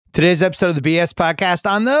Today's episode of the BS Podcast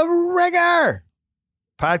on the Ringer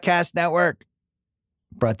Podcast Network,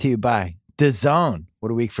 brought to you by DAZN.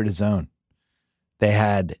 What a week for DAZN. They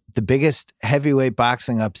had the biggest heavyweight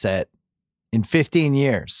boxing upset in 15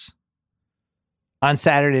 years on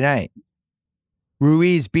Saturday night.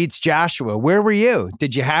 Ruiz beats Joshua. Where were you?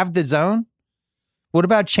 Did you have DAZN? What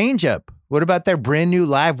about Change Up? What about their brand new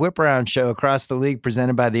live whip around show across the league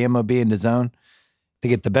presented by the MLB and DAZN? They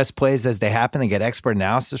get the best plays as they happen. They get expert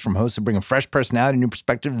analysis from hosts who bring a fresh personality, new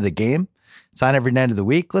perspective to the game. It's on every night of the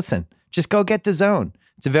week. Listen, just go get DAZN.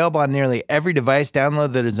 It's available on nearly every device.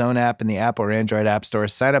 Download the DAZN app in the Apple or Android app store.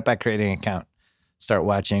 Sign up by creating an account. Start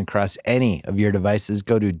watching across any of your devices.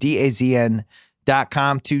 Go to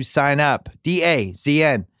DAZN.com to sign up.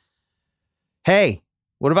 DAZN. Hey,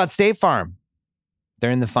 what about State Farm? They're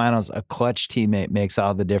in the finals. A clutch teammate makes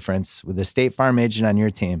all the difference. With a State Farm agent on your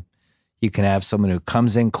team, you can have someone who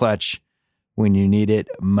comes in clutch when you need it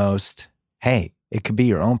most. Hey, it could be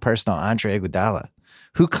your own personal Andre Iguodala.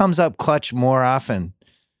 Who comes up clutch more often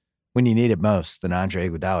when you need it most than Andre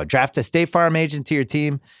Iguodala? Draft a State Farm agent to your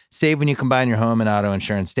team. Save when you combine your home and auto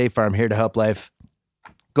insurance. State Farm, here to help life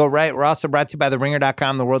go right. We're also brought to you by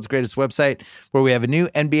TheRinger.com, the world's greatest website, where we have a new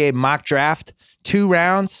NBA mock draft. 2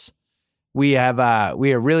 rounds. We are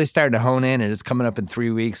really starting to hone in. It is coming up in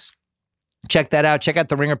 3 weeks. Check that out. Check out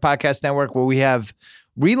the Ringer Podcast Network, where we have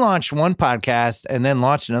relaunched one podcast and then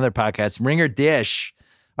launched another podcast, Ringer Dish,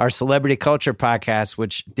 our celebrity culture podcast,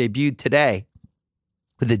 which debuted today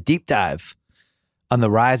with a deep dive on the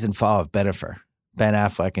rise and fall of Ben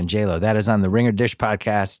Affleck and J-Lo. That is on the Ringer Dish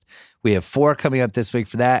podcast. We have 4 coming up this week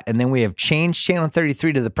for that. And then we have changed Channel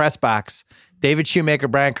 33 to the Press Box. David Shoemaker,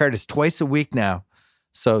 Brian Curtis, twice a week now.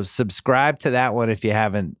 So subscribe to that one if you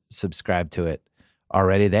haven't subscribed to it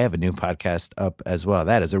already. They have a new podcast up as well.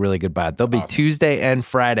 That is a really good pod. They'll be awesome. Tuesday and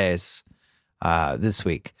Fridays this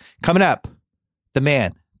week. Coming up, the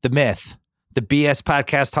man, the myth, the BS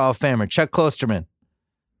Podcast Hall of Famer, Chuck Klosterman.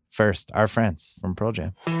 First, our friends from Pearl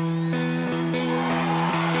Jam.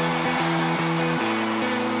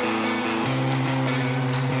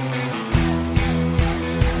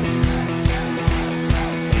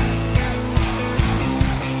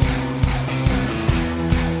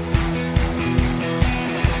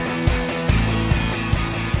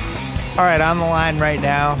 All right, on the line right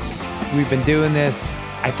now, we've been doing this,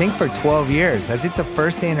 I think, for 12 years. I think the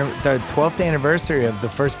 12th anniversary of the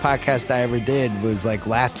first podcast I ever did was like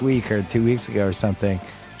last week or 2 weeks ago or something.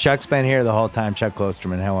 Chuck's been here the whole time. Chuck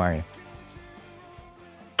Klosterman, how are you?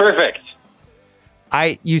 Perfect.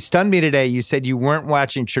 You stunned me today. You said you weren't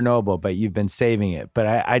watching Chernobyl, but you've been saving it.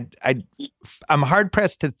 But I'm hard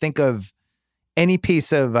pressed to think of any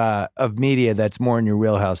piece of media that's more in your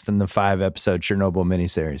wheelhouse than the 5-episode Chernobyl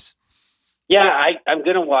miniseries. Yeah, I'm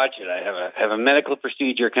going to watch it. I have a medical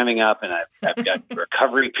procedure coming up, and I've got a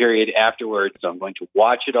recovery period afterwards. So I'm going to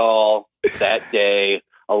watch it all that day,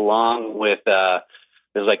 along with there's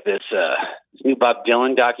like this new Bob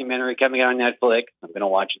Dylan documentary coming out on Netflix. I'm going to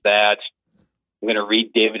watch that. I'm going to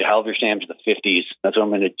read David Halberstam's The 50s. That's what I'm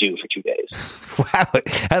going to do for 2 days. Wow.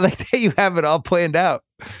 I like that you have it all planned out.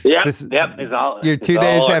 Yeah. You're 2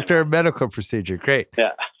 days after a medical procedure. Great.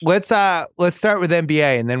 Yeah. Let's start with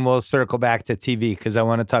NBA, and then we'll circle back to TV because I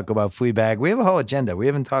want to talk about Fleabag. We have a whole agenda. We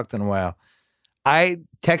haven't talked in a while. I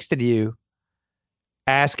texted you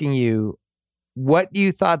asking you what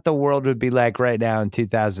you thought the world would be like right now in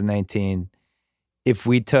 2019 if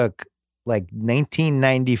we took like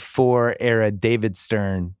 1994 era David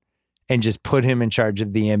Stern and just put him in charge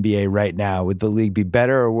of the NBA right now. Would the league be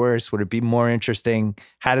better or worse? Would it be more interesting?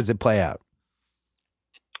 How does it play out?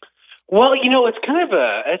 Well, it's kind of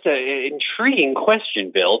it's an intriguing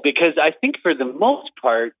question, Bill, because I think for the most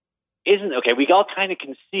part, we all kind of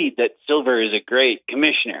concede that Silver is a great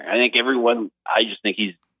commissioner. I just think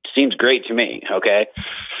he seems great to me. Okay.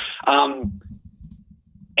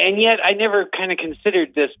 And yet I never kind of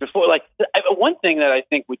considered this before. Like one thing that I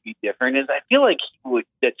think would be different is I feel like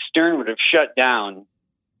that Stern would have shut down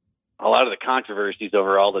a lot of the controversies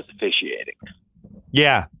over all this officiating.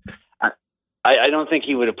 Yeah. I don't think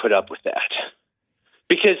he would have put up with that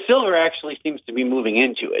because Silver actually seems to be moving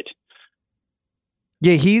into it.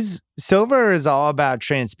 Yeah. Silver is all about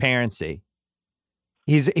transparency.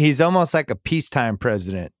 He's almost like a peacetime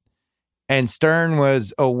president. And Stern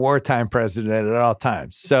was a wartime president at all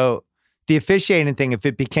times. So the officiating thing, if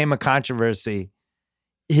it became a controversy,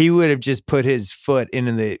 he would have just put his foot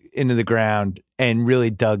into the ground and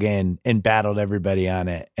really dug in and battled everybody on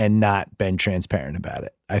it and not been transparent about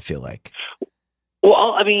it, I feel like.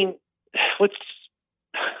 Well, I mean, what's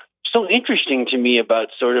so interesting to me about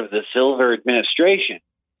sort of the Silver administration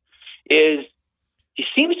is he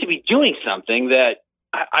seems to be doing something that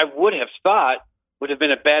I would have thought would have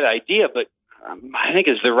been a bad idea, but I think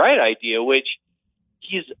is the right idea, which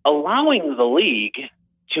he's allowing the league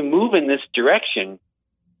to move in this direction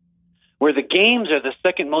where the games are the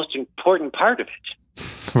second most important part of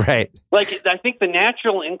it. Right. Like, I think the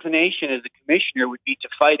natural inclination as a commissioner would be to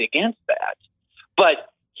fight against that. But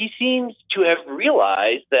he seems to have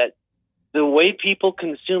realized that the way people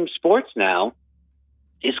consume sports now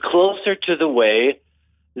is closer to the way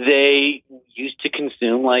they used to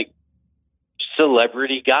consume, like,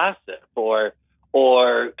 celebrity gossip or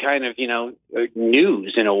kind of,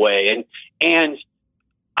 news in a way. And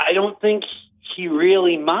I don't think he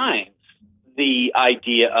really minds the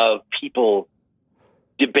idea of people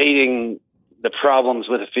debating the problems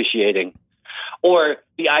with officiating, or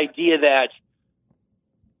the idea that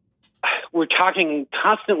we're talking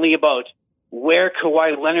constantly about where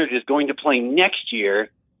Kawhi Leonard is going to play next year,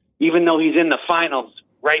 even though he's in the finals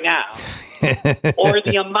right now, or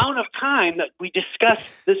the amount of time that we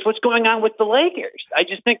discuss what's going on with the Lakers. I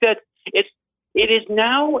just think that it is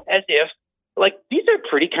now as if, like, these are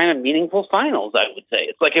pretty kind of meaningful finals, I would say.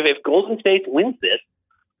 It's like if Golden State wins this,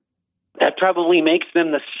 that probably makes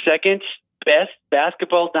them the second best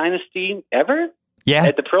basketball dynasty ever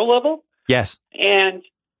at the pro level. Yes. And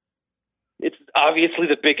it's obviously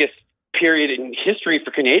the biggest period in history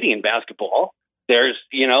for Canadian basketball. There's,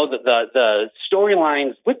 the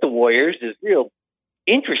storylines with the Warriors is real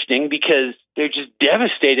interesting because they're just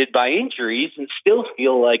devastated by injuries and still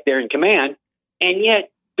feel like they're in command. And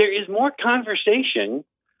yet there is more conversation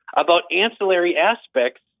about ancillary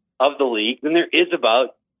aspects of the league than there is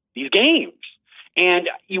about these games. And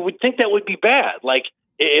you would think that would be bad. Like,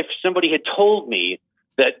 if somebody had told me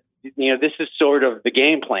that, this is sort of the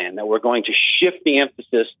game plan, that we're going to shift the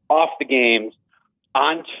emphasis off the games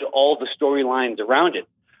onto all the storylines around it.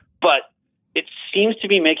 But it seems to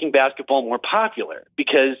be making basketball more popular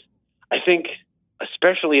because I think,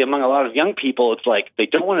 especially among a lot of young people, it's like they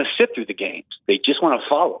don't want to sit through the games. They just want to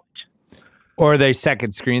follow it. Or they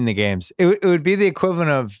second screen the games. It would be the equivalent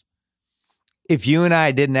of if you and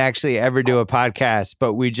I didn't actually ever do a podcast,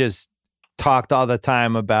 but we just talked all the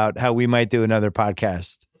time about how we might do another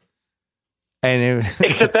podcast. And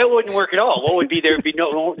except that wouldn't work at all. What would be there? Would be no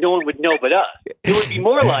one would know but us. It would be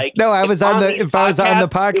more like I was on the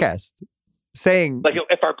podcast saying, like,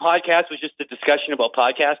 if our podcast was just a discussion about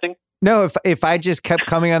podcasting. No, if I just kept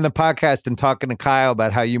coming on the podcast and talking to Kyle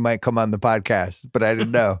about how you might come on the podcast, but I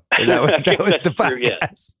didn't know that was the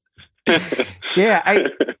podcast. True, yeah,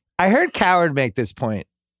 I heard Coward make this point,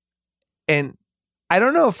 and I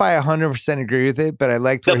don't know if I 100% agree with it, but I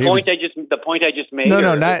liked the point I just made.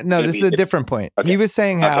 No. This is a different point. Okay. He was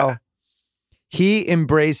saying how he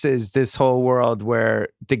embraces this whole world where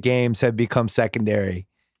the games have become secondary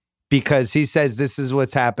because he says this is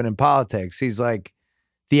what's happened in politics. He's like,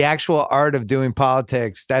 the actual art of doing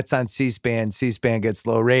politics, that's on C-SPAN. C-SPAN gets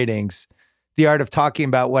low ratings. The art of talking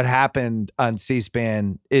about what happened on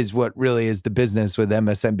C-SPAN is what really is the business with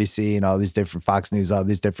MSNBC and all these different Fox News, all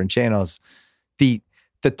these different channels. The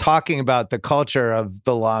talking about the culture of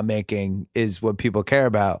the lawmaking is what people care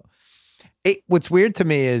about. What's weird to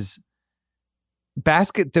me is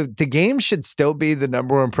the game should still be the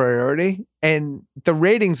number one priority, and the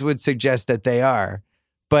ratings would suggest that they are.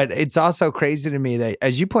 But it's also crazy to me that,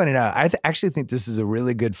 as you pointed out, I actually think this is a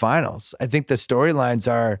really good finals. I think the storylines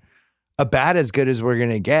are about as good as we're going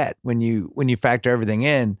to get when you factor everything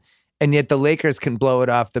in, and yet the Lakers can blow it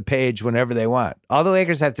off the page whenever they want. All the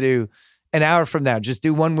Lakers have to do an hour from now, just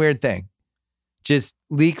do one weird thing. Just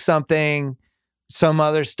leak something, some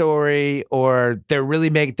other story, or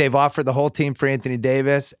they've offered the whole team for Anthony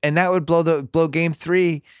Davis, and that would blow Game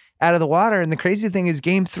 3 out of the water. And the crazy thing is,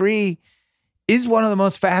 Game 3 is one of the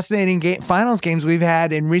most fascinating finals games we've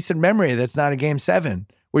had in recent memory. That's not a Game 7,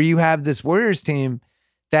 where you have this Warriors team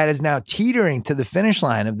that is now teetering to the finish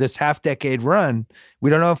line of this half-decade run. We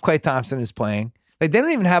don't know if Klay Thompson is playing. Like, they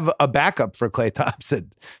don't even have a backup for Klay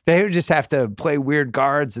Thompson. They just have to play weird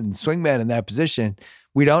guards and swingmen in that position.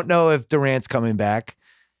 We don't know if Durant's coming back.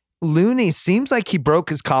 Looney seems like he broke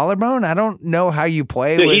his collarbone. I don't know how you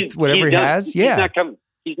play with whatever he has. Yeah,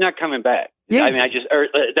 he's not coming back. Yeah, I mean,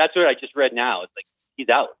 that's what I just read now. It's like he's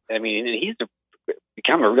out. I mean, and he's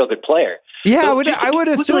become a real good player. Yeah, so I would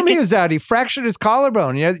assume he was out. He fractured his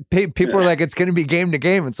collarbone. People are like, it's going to be game to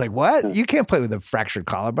game. It's like, what? You can't play with a fractured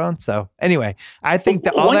collarbone. So anyway, I think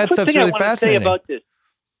that all that stuff's really fascinating.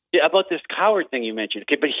 About this Coward thing you mentioned.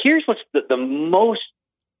 Okay, but here's what's the most,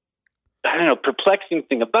 perplexing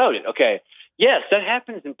thing about it. Okay, yes, that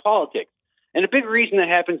happens in politics, and a big reason that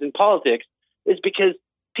happens in politics is because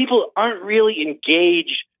people aren't really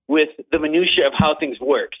engaged with the minutia of how things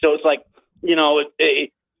work. So it's like, you know,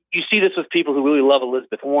 you see this with people who really love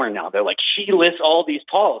Elizabeth Warren now. They're like, she lists all these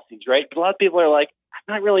policies, right? But a lot of people are like,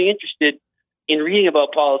 I'm not really interested in reading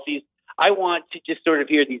about policies. I want to just sort of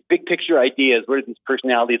hear these big picture ideas. What are these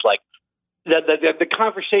personalities like? The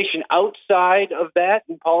conversation outside of that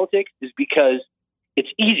in politics is because it's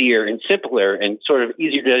easier and simpler and sort of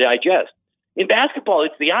easier to digest. In basketball,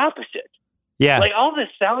 it's the opposite. Yeah. Like all this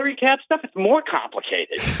salary cap stuff, it's more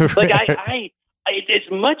complicated. Like it's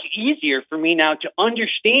much easier for me now to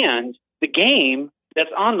understand the game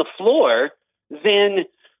that's on the floor than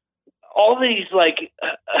all these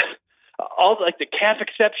all like the cap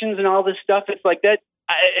exceptions and all this stuff. It's like that.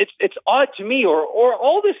 It's odd to me, or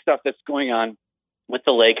all this stuff that's going on with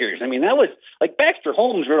the Lakers. I mean, that was like Baxter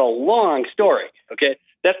Holmes wrote a long story. Okay,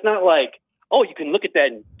 that's not like, oh, you can look at that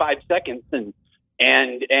in 5 seconds and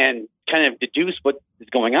kind of deduce what is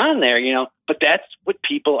going on there, you know. But that's what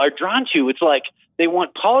people are drawn to. It's like they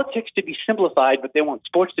want politics to be simplified, but they want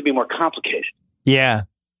sports to be more complicated. Yeah.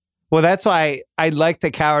 Well, that's why I like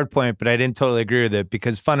the coward point, but I didn't totally agree with it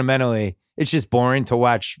because fundamentally it's just boring to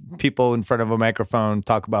watch people in front of a microphone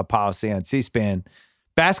talk about policy on C-SPAN.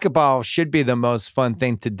 Basketball should be the most fun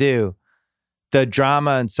thing to do. The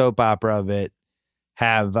drama and soap opera of it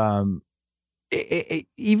have,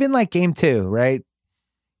 even like Game 2, right?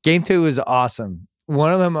 Game 2 was awesome.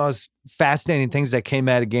 One of the most fascinating things that came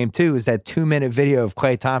out of Game 2 is that 2-minute video of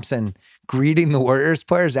Klay Thompson greeting the Warriors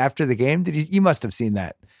players after the game. You must have seen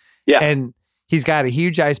that. Yeah. And he's got a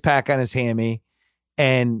huge ice pack on his hammy.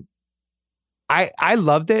 And I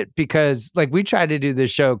loved it because like we tried to do this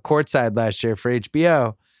show courtside last year for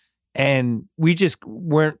HBO and we just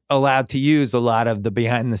weren't allowed to use a lot of the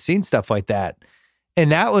behind the scenes stuff like that. And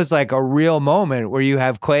that was like a real moment where you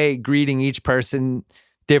have Klay greeting each person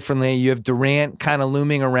differently. You have Durant kind of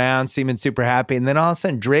looming around, seeming super happy. And then all of a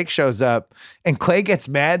sudden Drake shows up and Klay gets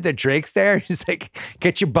mad that Drake's there. He's like,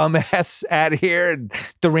 get your bum ass out of here. And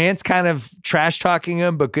Durant's kind of trash talking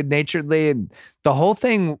him, but good naturedly. And the whole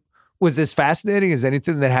thing was as fascinating as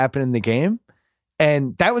anything that happened in the game.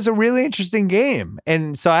 And that was a really interesting game.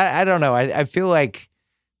 And so I don't know. I feel like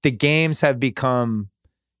the games have become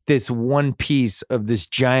this one piece of this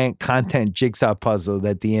giant content jigsaw puzzle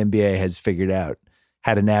that the NBA has figured out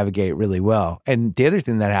how to navigate really well. And the other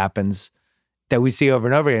thing that happens that we see over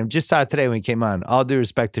and over again, just saw it today when he came on, all due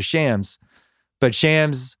respect to Shams, but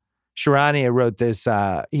Shams Charania wrote this,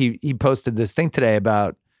 he posted this thing today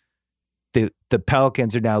about the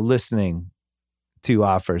Pelicans are now listening to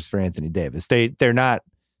offers for Anthony Davis. They're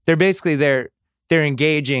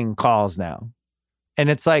engaging calls now. And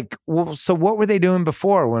it's like, well, so what were they doing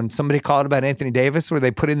before when somebody called about Anthony Davis? Were they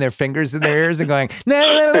putting their fingers in their ears and going,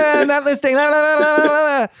 no, not listening,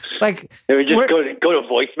 like they would just go to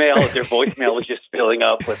voicemail. Their voicemail was just filling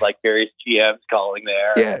up with like various GMs calling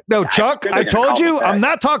there. Yeah, no, Chuck, I told you, I'm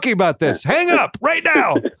not talking about this. Hang up right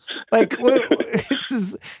now. Like, this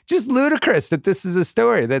is just ludicrous that this is a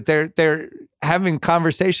story that they're having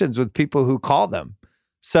conversations with people who call them.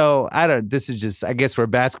 So this is just, I guess where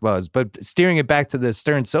basketball is, but steering it back to the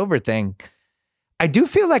Stern Silver thing, I do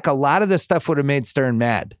feel like a lot of this stuff would have made Stern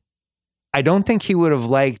mad. I don't think he would have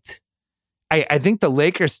liked, I think the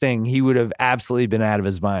Lakers thing, he would have absolutely been out of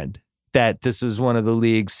his mind that this was one of the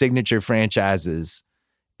league's signature franchises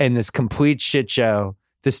and this complete shit show.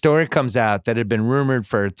 The story comes out that had been rumored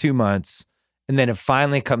for 2 months and then it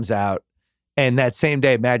finally comes out. And that same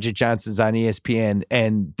day, Magic Johnson's on ESPN,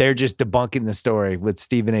 and they're just debunking the story with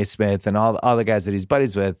Stephen A. Smith and all the guys that he's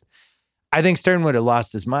buddies with. I think Stern would have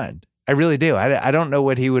lost his mind. I really do. I don't know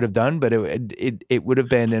what he would have done, but it would have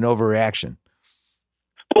been an overreaction.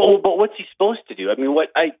 But what's he supposed to do? I mean, what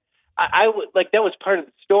I would like, that was part of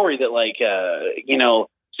the story that like,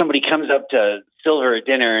 somebody comes up to Silver at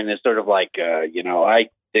dinner and is sort of like, I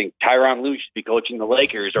think Tyronn Lue should be coaching the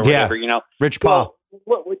Lakers or whatever, Rich Paul.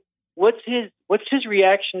 Well, what's his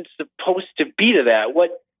reaction supposed to be to that?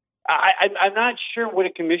 I'm not sure what a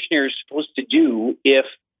commissioner is supposed to do if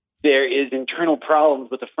there is internal problems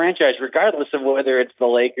with the franchise, regardless of whether it's the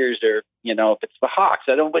Lakers or if it's the Hawks.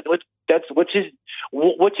 I don't. What's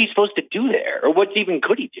he supposed to do there, or what even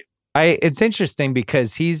could he do? It's interesting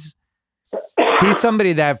because he's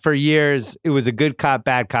somebody that for years it was a good cop,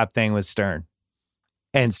 bad cop thing with Stern.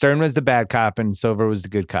 And Stern was the bad cop and Silver was the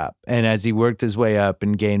good cop. And as he worked his way up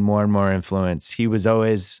and gained more and more influence, he was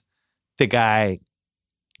always the guy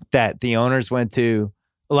that the owners went to.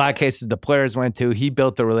 A lot of cases the players went to. He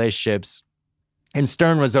built the relationships. And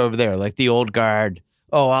Stern was over there, like the old guard.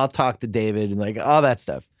 Oh, I'll talk to David and like all that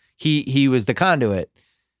stuff. He was the conduit.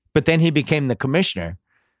 But then he became the commissioner.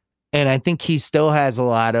 And I think he still has a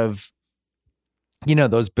lot of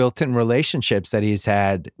those built-in relationships that he's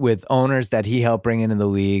had with owners that he helped bring into the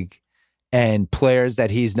league and players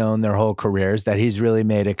that he's known their whole careers that he's really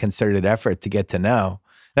made a concerted effort to get to know.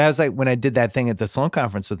 That was like when I did that thing at the Sloan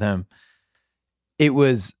Conference with him, it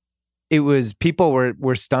was people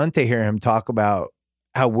were stunned to hear him talk about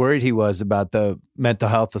how worried he was about the mental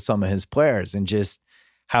health of some of his players and just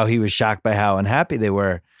how he was shocked by how unhappy they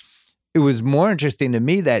were. It was more interesting to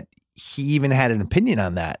me that he even had an opinion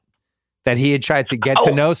on that he had tried to get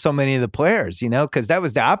to know so many of the players, because that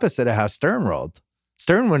was the opposite of how Stern rolled.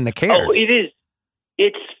 Stern wouldn't have cared. Oh, it is.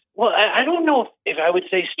 Well, I don't know if I would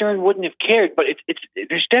say Stern wouldn't have cared, but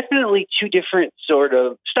there's definitely two different sort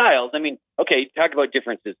of styles. I mean, okay, talk about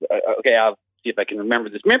differences. Okay, I'll see if I can remember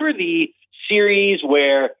this. Remember the series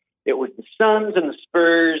where it was the Suns and the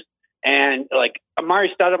Spurs, and like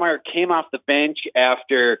Amari Stoudemire came off the bench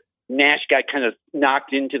after Nash got kind of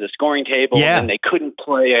knocked into the scoring table, and they couldn't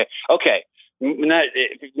play. Okay, when that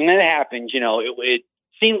happened, it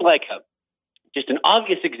seemed like just an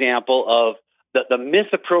obvious example of the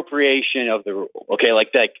misappropriation of the rule. Okay,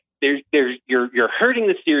 like you're hurting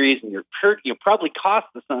the series, and you'll probably cost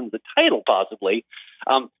the Suns the title possibly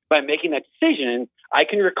by making that decision. And I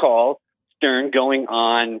can recall Stern going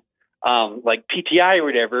on like PTI or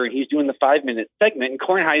whatever, and he's doing the 5-minute segment, and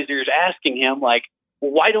Kornheiser's asking him like,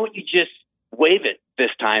 why don't you just waive it this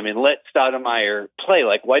time and let Stoudemire play?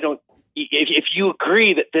 Like, why don't, if you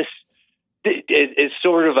agree that this is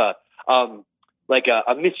sort of a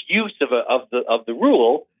misuse of the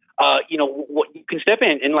rule, what you can step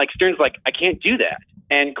in, and like Stern's like, I can't do that.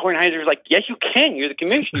 And Kornheiser's like, yes, you can. You're the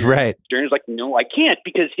commissioner. Right. Stern's like, no, I can't,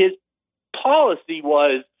 because his policy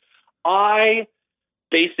was, I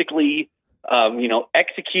basically,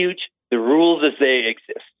 execute the rules as they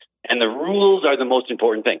exist. And the rules are the most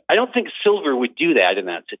important thing. I don't think Silver would do that in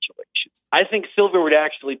that situation. I think Silver would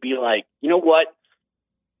actually be like, you know what?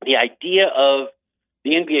 The idea of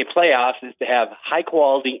the NBA playoffs is to have high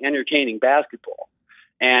quality, entertaining basketball.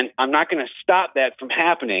 And I'm not going to stop that from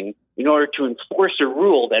happening in order to enforce a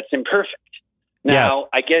rule that's imperfect. Now,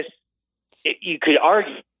 I guess you could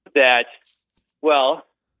argue that, well,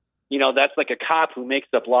 that's like a cop who makes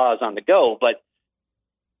up laws on the go, but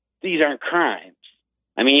these aren't crimes.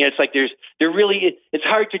 I mean, it's like it's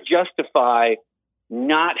hard to justify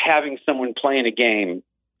not having someone playing a game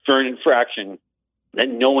for an infraction that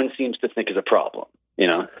no one seems to think is a problem,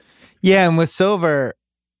 Yeah, and with Silver,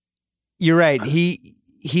 you're right.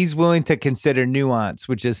 He's willing to consider nuance,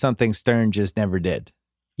 which is something Stern just never did.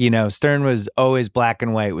 Stern was always black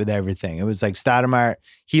and white with everything. It was like Stoudemire,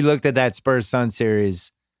 he looked at that Spurs-Sun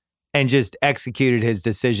series and just executed his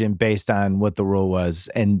decision based on what the rule was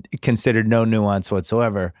and considered no nuance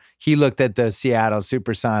whatsoever. He looked at the Seattle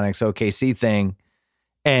Supersonics OKC thing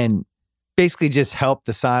and basically just helped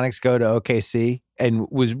the Sonics go to OKC and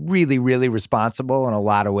was really, really responsible in a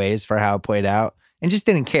lot of ways for how it played out and just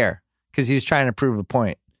didn't care because he was trying to prove a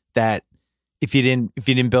point that if you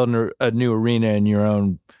didn't build a new arena in your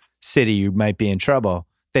own city, you might be in trouble.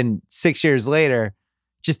 Then 6 years later,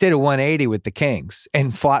 just did a 180 with the Kings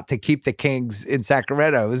and fought to keep the Kings in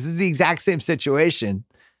Sacramento. This is the exact same situation.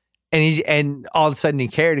 And all of a sudden he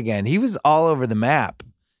cared again. He was all over the map.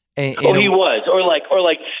 He was. Or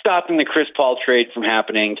like stopping the Chris Paul trade from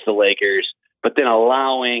happening to the Lakers, but then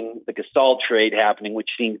allowing the Gasol trade happening,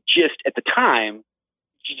 which seemed just at the time,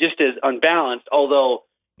 just as unbalanced. Although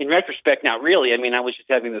in retrospect, not really. I mean, I was just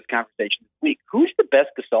having this conversation this week. Who's the best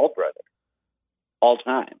Gasol brother all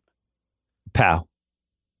time? Powell.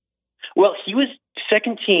 Well, he was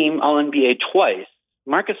second team All-NBA twice.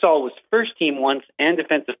 Marc Gasol was first team once and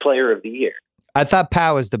Defensive Player of the Year. I thought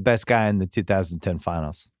Powell was the best guy in the 2010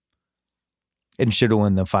 finals and should have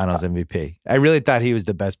won the finals MVP. I really thought he was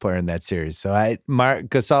the best player in that series. So Marc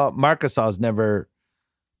Gasol's never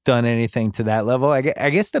done anything to that level. I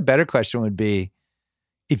guess the better question would be,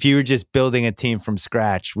 if you were just building a team from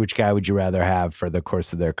scratch, which guy would you rather have for the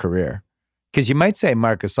course of their career? Because you might say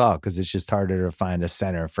Marc Gasol, because it's just harder to find a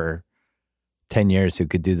center for 10 years who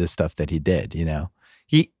could do the stuff that he did,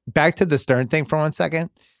 Back to the Stern thing for 1 second.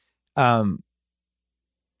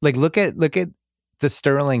 Look at the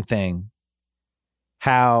Sterling thing,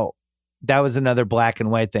 how that was another black and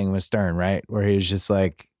white thing with Stern, right? Where he was just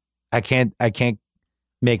like, I can't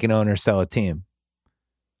make an owner sell a team.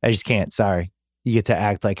 I just can't. Sorry. You get to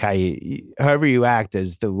act like however you act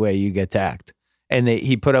is the way you get to act. And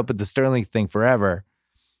he put up with the Sterling thing forever.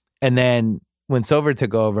 And then when Silver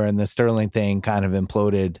took over and the Sterling thing kind of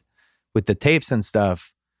imploded with the tapes and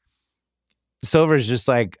stuff, Silver's just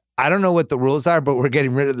like, I don't know what the rules are, but we're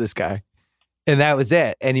getting rid of this guy. And that was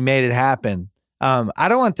it. And he made it happen. I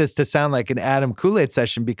don't want this to sound like an Adam Kool-Aid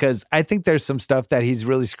session because I think there's some stuff that he's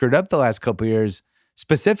really screwed up the last couple of years,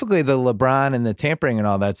 specifically the LeBron and the tampering and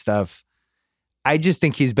all that stuff. I just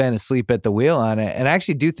think he's been asleep at the wheel on it. And I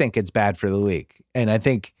actually do think it's bad for the league. And I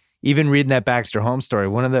think even reading that Baxter Holmes story,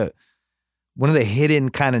 one of the hidden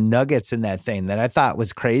kind of nuggets in that thing that I thought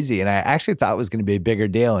was crazy, and I actually thought was going to be a bigger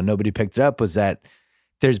deal and nobody picked it up, was that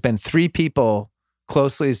there's been 3 people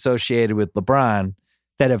closely associated with LeBron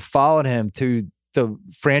that have followed him to the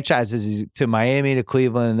franchises, to Miami, to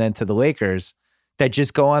Cleveland, and then to the Lakers, that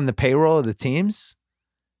just go on the payroll of the teams.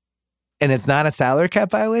 And it's not a salary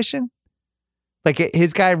cap violation. Like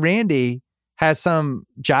his guy, Randy, has some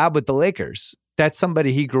job with the Lakers. That's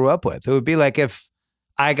somebody he grew up with. It would be like if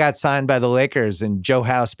I got signed by the Lakers and Joe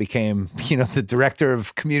House became, the director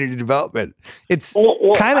of community development. It's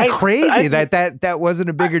kind of crazy that wasn't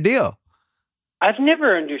a bigger deal. I've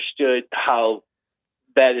never understood how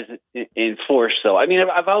that is enforced, though. I mean,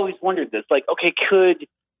 I've always wondered this. Like, okay, could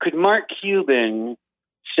Mark Cuban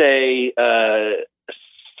say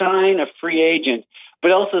sign a free agent,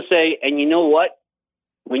 but also say, and you know what?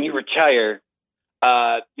 When you retire,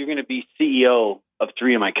 you're going to be CEO of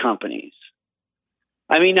 3 of my companies.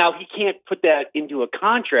 I mean, now he can't put that into a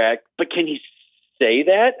contract, but can he say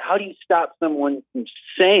that? How do you stop someone from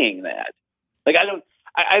saying that? Like,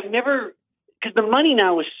 I've never, because the money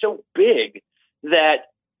now is so big that,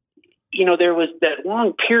 there was that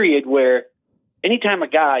long period where anytime a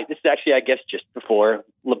guy, this is actually, I guess, just before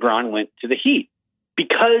LeBron went to the Heat,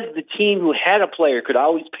 because the team who had a player could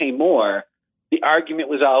always pay more, the argument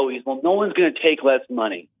was always, well, no one's going to take less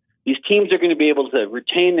money. These teams are going to be able to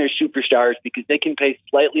retain their superstars because they can pay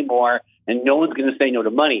slightly more and no one's going to say no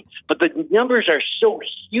to money. But the numbers are so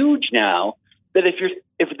huge now that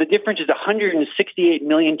if the difference is 168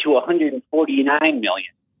 million to 149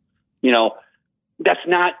 million, that's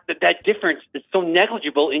not that difference is so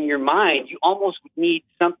negligible in your mind. You almost need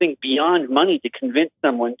something beyond money to convince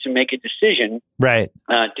someone to make a decision, right?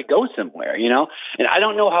 To go somewhere, and I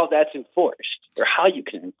don't know how that's enforced or how you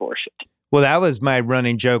can enforce it. Well, that was my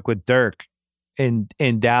running joke with Dirk in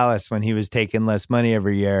Dallas when he was taking less money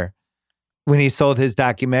every year. When he sold his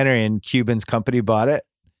documentary and Cuban's company bought it.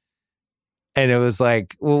 And it was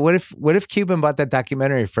like, well, what if Cuban bought that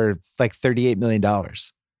documentary for like $38 million?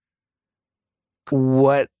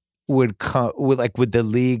 What would the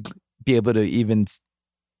league be able to even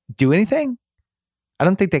do anything? I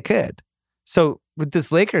don't think they could. So with this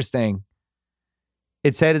Lakers thing,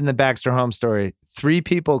 it said in the Baxter Holmes story, 3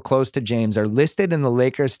 people close to James are listed in the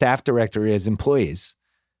Lakers staff directory as employees.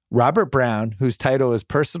 Robert Brown, whose title is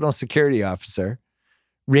personal security officer,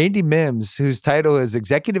 Randy Mims, whose title is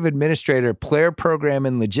executive administrator, player program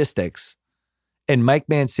and logistics, and Mike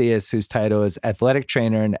Mancias, whose title is athletic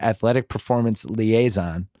trainer and athletic performance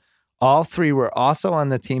liaison. All 3 were also on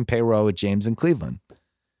the team payroll with James in Cleveland.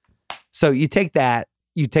 So you take that,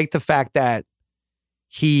 you take the fact that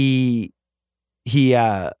he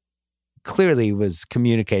clearly was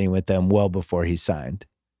communicating with them well before he signed.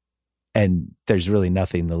 And there's really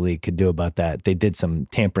nothing the league could do about that. They did some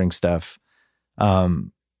tampering stuff.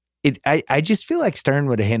 I just feel like Stern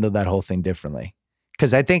would have handled that whole thing differently.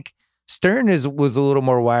 Because I think Stern was a little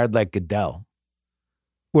more wired like Goodell.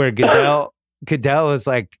 Where Goodell is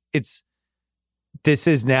like, this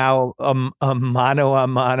is now a mano a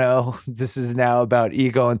mano. This is now about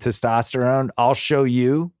ego and testosterone. I'll show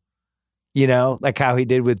you. Like how he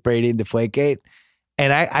did with Brady and Deflategate.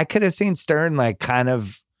 And I could have seen Stern like kind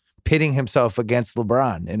of pitting himself against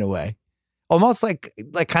LeBron in a way. Almost like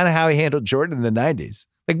kind of how he handled Jordan in the 90s.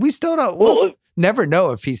 Like we still don't, we'll never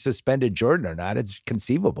know if he suspended Jordan or not. It's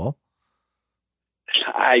conceivable.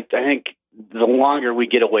 I think the longer we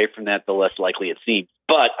get away from that, the less likely it seems.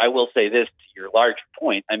 But I will say this to your larger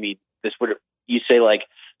point. I mean, you say like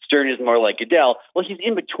Stern is more like Goodell. Well, he's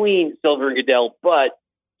in between Silver and Goodell, but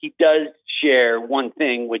he does share one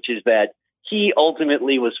thing, which is that he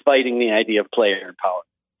ultimately was fighting the idea of player empowerment,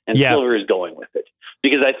 and Silver is going with it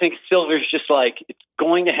because I think Silver's just like, it's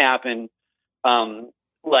going to happen.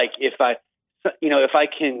 Like if I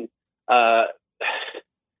can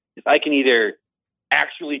either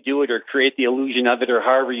actually do it or create the illusion of it, or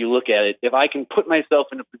however you look at it, if I can put myself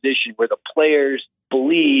in a position where the players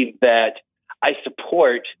believe that I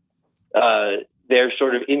support their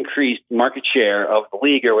sort of increased market share of the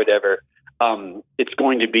league or whatever, it's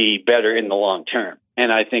going to be better in the long term.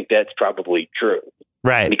 And I think that's probably true.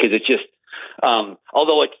 Right. Because it's just,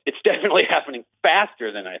 although it's definitely happening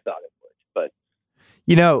faster than I thought it would. But,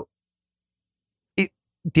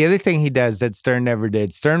 the other thing he does that Stern never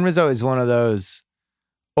did, Stern was always one of those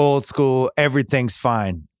old school, everything's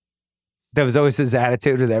fine. That was always his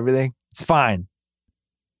attitude with everything. It's fine.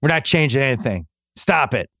 We're not changing anything.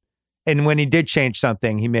 Stop it. And when he did change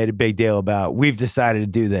something, he made a big deal about, we've decided to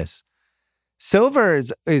do this. Silver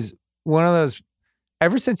is one of those,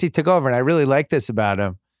 ever since he took over, and I really like this about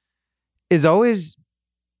him, is always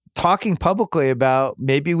talking publicly about,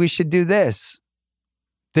 maybe we should do this.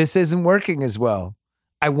 This isn't working as well.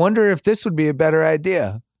 I wonder if this would be a better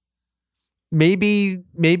idea. Maybe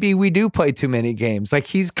we do play too many games. Like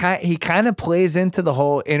he kind of plays into the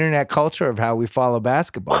whole internet culture of how we follow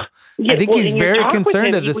basketball. Yeah, I think he's very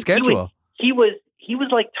concerned of the schedule. He was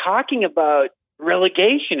like talking about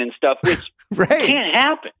relegation and stuff, which right. can't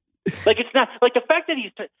happen. Like it's not like the fact that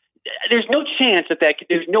there's no chance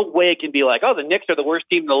there's no way it can be like, oh, the Knicks are the worst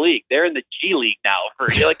team in the league. They're in the G League now for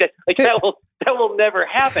like that. Like that will never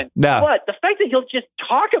happen. No. But the fact that he'll just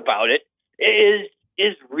talk about it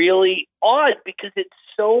is really odd, because it's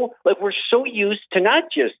so like we're so used to not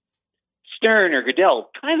just Stern or Goodell,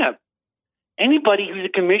 kind of anybody who's a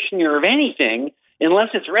commissioner of anything, unless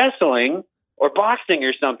it's wrestling or boxing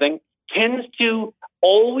or something, tends to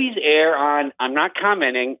always err on, I'm not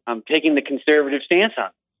commenting, I'm taking the conservative stance on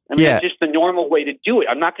it. I mean, That's just the normal way to do it.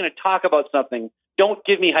 I'm not going to talk about something. Don't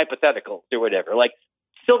give me hypotheticals or whatever. Like,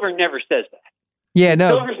 Silver never says that. Yeah,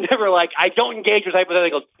 no. Silver's never like, I don't engage with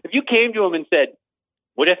hypotheticals. If you came to him and said,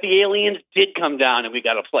 what if the aliens did come down and we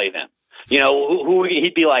got to play them? You know, who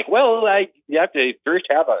he'd be like, well, you have to first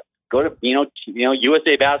go to,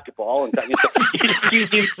 USA Basketball and you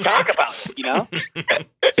talk about it, you know?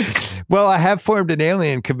 Well, I have formed an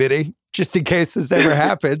alien committee just in case this ever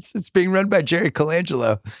happens. It's being run by Jerry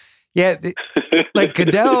Colangelo. Yeah. Like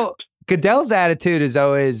Goodell's attitude is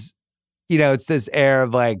always, it's this air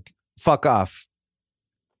of like, fuck off.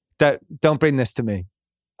 Don't bring this to me.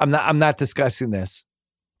 I'm not discussing this.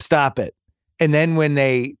 Stop it. And then when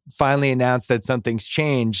they finally announce that something's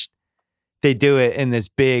changed, they do it in this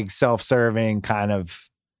big self-serving kind of,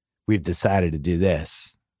 we've decided to do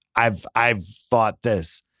this. I've thought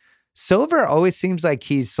this. Silver always seems like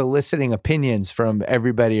he's soliciting opinions from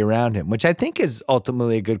everybody around him, which I think is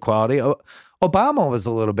ultimately a good quality. Obama was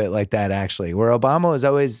a little bit like that, actually, where Obama was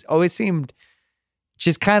always seemed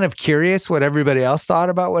just kind of curious what everybody else thought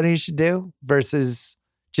about what he should do versus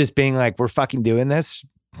just being like, we're fucking doing this.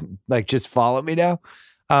 Like, just follow me now.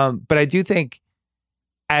 But I do think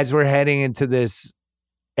as we're heading into this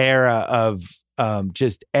era of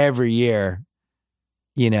just every year,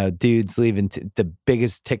 dudes leaving, the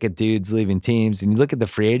biggest ticket dudes leaving teams. And you look at the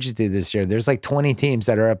free agency this year, there's like 20 teams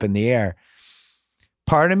that are up in the air.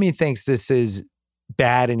 Part of me thinks this is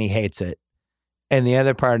bad and he hates it. And the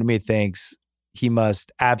other part of me thinks he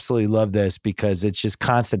must absolutely love this because it's just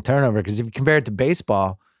constant turnover. Because if you compare it to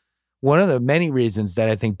baseball, one of the many reasons that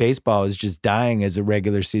I think baseball is just dying as a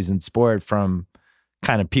regular season sport from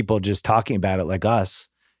kind of people just talking about it like us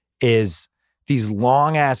is these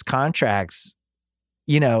long ass contracts.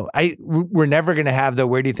 We're never going to have the,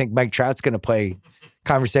 where do you think Mike Trout's going to play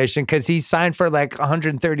conversation? Cause he signed for like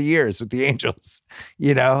 130 years with the Angels.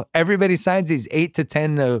 Everybody signs these 8 to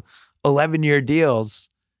 10 to 11-year deals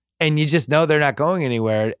and you just know they're not going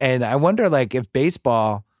anywhere. And I wonder like if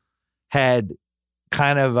baseball had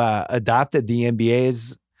kind of adopted the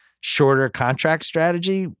NBA's shorter contract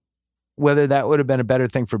strategy, whether that would have been a better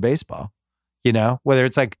thing for baseball, whether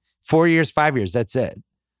it's like 4 years, 5 years, that's it.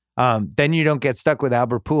 Then you don't get stuck with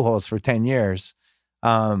Albert Pujols for 10 years.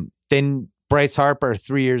 Then Bryce Harper,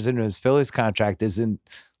 3 years into his Phillies contract, isn't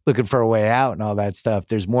looking for a way out and all that stuff.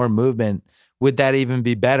 There's more movement. Would that even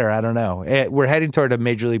be better? I don't know. We're heading toward a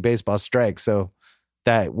Major League Baseball strike, so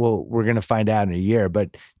that we're going to find out in a year.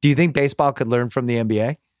 But do you think baseball could learn from the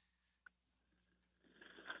NBA?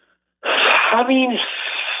 I mean,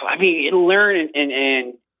 learn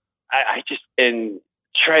and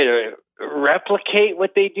try to replicate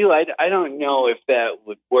what they do. I don't know if that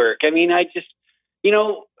would work. I mean, because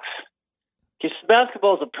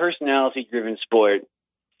basketball is a personality-driven sport.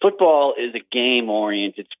 Football is a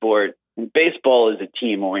game-oriented sport, and baseball is a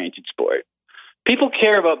team-oriented sport. People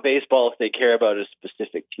care about baseball if they care about a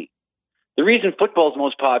specific team. The reason football is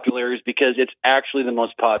most popular is because it's actually the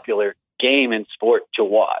most popular game and sport to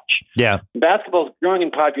watch. Yeah. Basketball is growing in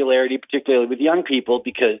popularity, particularly with young people,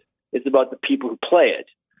 because it's about the people who play it.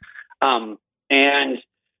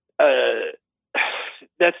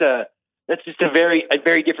 That's just a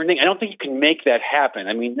very different thing. I don't think you can make that happen.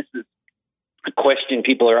 I mean, this is a question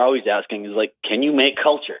people are always asking is like, can you make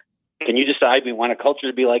culture? Can you decide we want a culture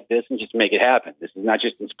to be like this and just make it happen? This is not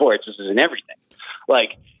just in sports. This is in everything.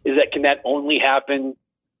 Like, can that only happen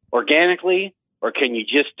organically, or can you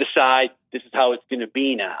just decide this is how it's going to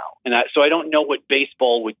be now? And so I don't know what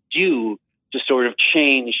baseball would do to sort of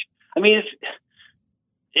change. I mean,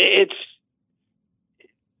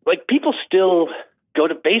 like people still go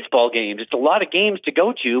to baseball games. It's a lot of games to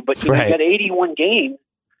go to, but you got 81 games.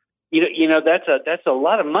 That's a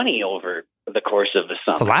lot of money over the course of the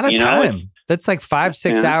summer. It's a lot of time. That's like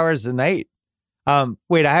 5-6 hours a night.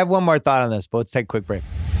 Wait, I have one more thought on this, but let's take a quick break.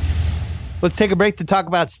 Let's take a break to talk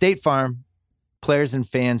about State Farm. Players and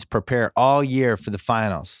fans prepare all year for the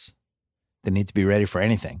finals. They need to be ready for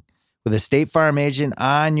anything. With a State Farm agent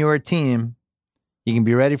on your team, you can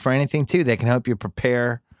be ready for anything too. They can help you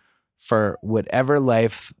prepare for whatever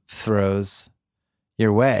life throws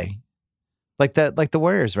your way. Like the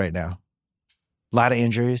Warriors right now. A lot of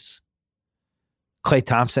injuries. Klay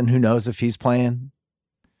Thompson, who knows if he's playing?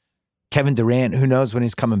 Kevin Durant, who knows when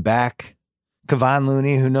he's coming back? Kevon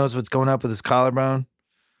Looney, who knows what's going up with his collarbone?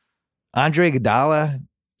 Andre Iguodala,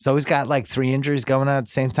 he's always got like 3 injuries going on at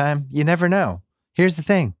the same time. You never know. Here's the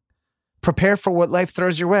thing. Prepare for what life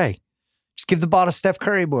throws your way. Just give the ball to Steph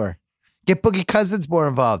Curry more. Get Boogie Cousins more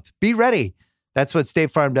involved. Be ready. That's what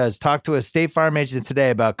State Farm does. Talk to a State Farm agent today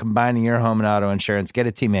about combining your home and auto insurance. Get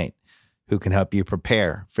a teammate who can help you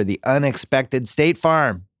prepare for the unexpected. State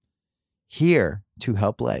Farm, here to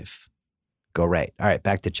help life go right. All right,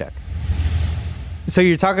 back to Chuck. So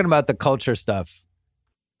you're talking about the culture stuff.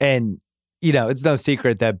 And, it's no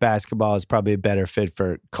secret that basketball is probably a better fit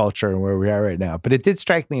for culture and where we are right now. But it did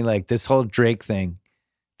strike me like this whole Drake thing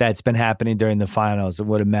that's been happening during the finals and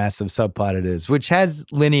what a massive subplot it is, which has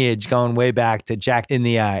lineage going way back to Jack in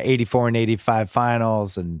the 84 and 85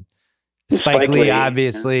 finals and Spike Lee,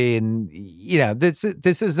 obviously. And, this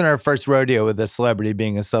isn't our first rodeo with a celebrity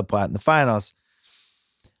being a subplot in the finals.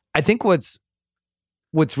 I think what's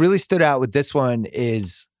really stood out with this one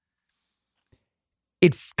is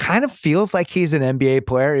it kind of feels like he's an NBA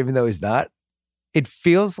player, even though he's not. It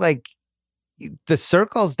feels like the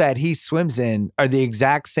circles that he swims in are the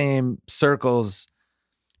exact same circles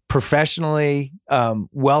professionally,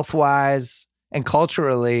 wealth-wise, and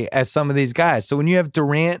culturally as some of these guys. So when you have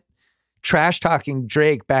Durant trash-talking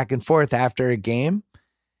Drake back and forth after a game,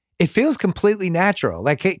 it feels completely natural.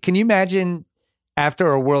 Like, can you imagine after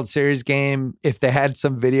a World Series game if they had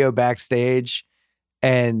some video backstage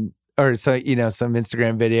or some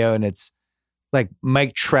Instagram video and it's like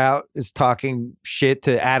Mike Trout is talking shit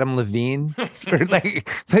to Adam Levine or like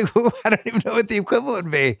I don't even know what the equivalent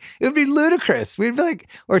would be. It would be ludicrous. We'd be like,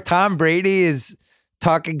 or Tom Brady is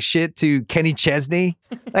talking shit to Kenny Chesney.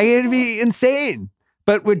 Like it'd be insane.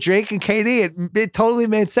 But with Drake and KD, it totally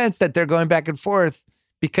made sense that they're going back and forth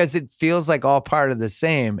because it feels like all part of the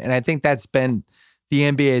same. And I think that's been the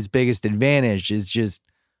NBA's biggest advantage is just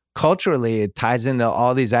culturally, it ties into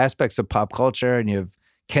all these aspects of pop culture, and you have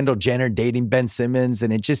Kendall Jenner dating Ben Simmons,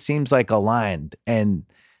 and it just seems like aligned. And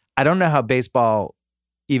I don't know how baseball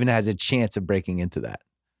even has a chance of breaking into that.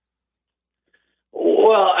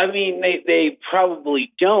 Well, I mean, they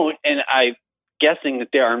probably don't, and I'm guessing that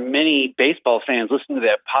there are many baseball fans listening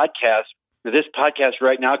to this podcast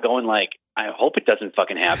right now going like, I hope it doesn't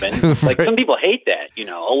fucking happen. Like some people hate that, a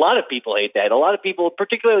lot of people hate that. A lot of people,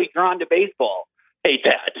 particularly drawn to baseball, hate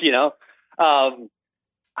that, yeah,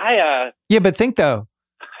 but think though,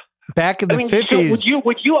 back in the 50s, so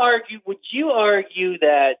would you argue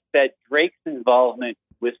that Drake's involvement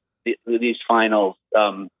with these finals,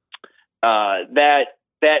 that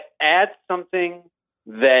adds something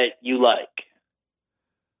that you like?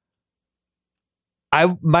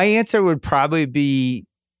 My answer would probably be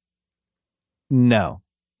no.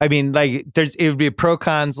 I mean, like it would be a pro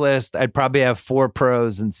cons list. I'd probably have 4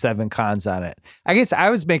 pros and 7 cons on it. I guess I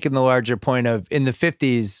was making the larger point of in the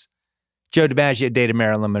 50s, Joe DiMaggio dated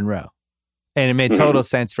Marilyn Monroe. And it made total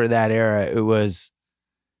sense for that era. It was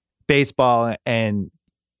baseball and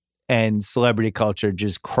celebrity culture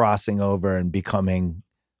just crossing over and becoming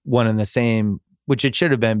one and the same, which it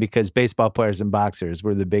should have been because baseball players and boxers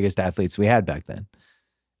were the biggest athletes we had back then.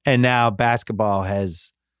 And now basketball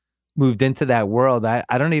has moved into that world. I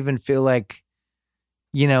don't even feel like,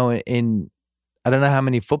 I don't know how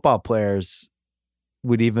many football players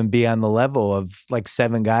would even be on the level of like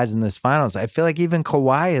 7 guys in this finals. I feel like even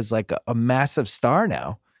Kawhi is like a massive star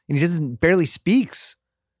now, and he barely speaks,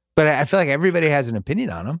 but I feel like everybody has an opinion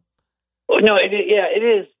on him. No, it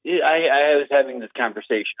is. I was having this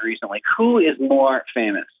conversation recently. Who is more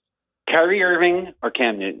famous, Kyrie Irving or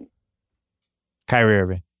Cam Newton? Kyrie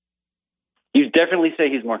Irving. You definitely say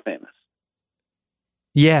he's more famous.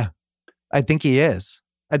 Yeah, I think he is.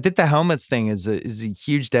 I think the helmets thing is a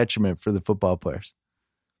huge detriment for the football players.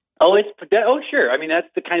 Sure. I mean, that's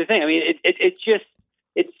the kind of thing. I mean,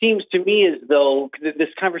 it seems to me as though this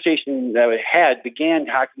conversation that we had began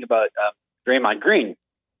talking about Draymond Green.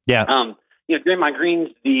 Yeah. Draymond Green's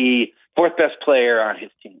the 4th best player on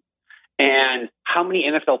his team. And how many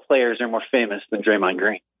NFL players are more famous than Draymond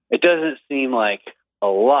Green? It doesn't seem like a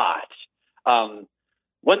lot.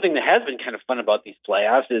 One thing that has been kind of fun about these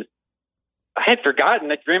playoffs is I had forgotten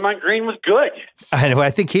that Draymond Green was good. I know.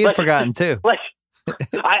 I think he had forgotten too. He's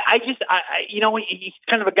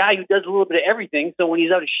kind of a guy who does a little bit of everything. So when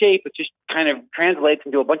he's out of shape, it just kind of translates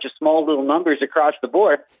into a bunch of small little numbers across the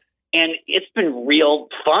board. And it's been real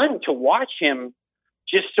fun to watch him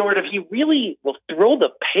just sort of, he really will throw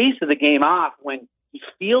the pace of the game off when he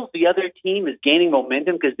feels the other team is gaining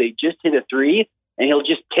momentum because they just hit a three, and he'll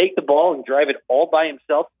just take the ball and drive it all by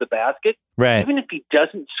himself to the basket. Right. Even if he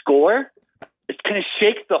doesn't score, it kind of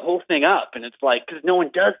shakes the whole thing up. And it's like, because no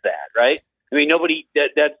one does that, right? I mean, nobody,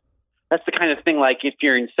 that's the kind of thing, like if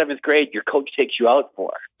you're in seventh grade, your coach takes you out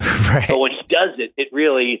for. Right. But when he does it, it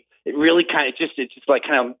really kind of it's just like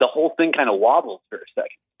kind of the whole thing kind of wobbles for a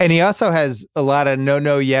second. And he also has a lot of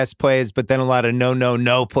no, yes plays, but then a lot of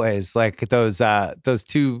no plays, like those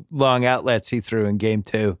two long outlets he threw in game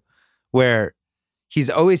 2, where he's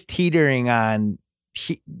always teetering on,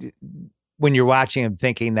 when you're watching him,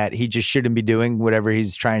 thinking that he just shouldn't be doing whatever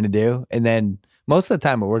he's trying to do. And then most of the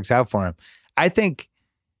time it works out for him. I think,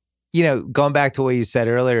 going back to what you said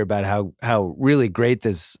earlier about how really great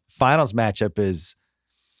this finals matchup is,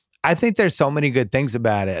 I think there's so many good things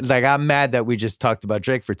about it. Like, I'm mad that we just talked about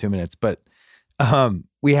Drake for 2 minutes, but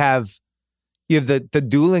you have the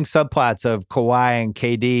dueling subplots of Kawhi and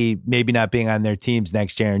KD maybe not being on their teams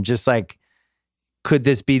next year, and just like, could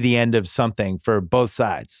this be the end of something for both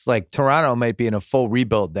sides? Like, Toronto might be in a full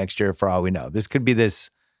rebuild next year for all we know. This could be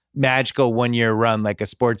this magical 1-year run like a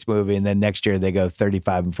sports movie, and then next year they go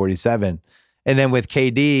 35-47. And then with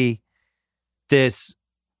KD, this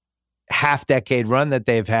half-decade run that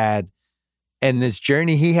they've had, and this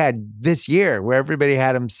journey he had this year where everybody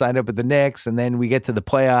had him signed up with the Knicks, and then we get to the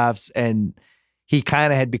playoffs, and he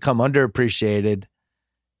kind of had become underappreciated.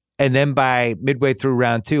 And then by midway through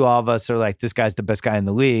round 2, all of us are like, this guy's the best guy in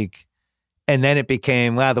the league. And then it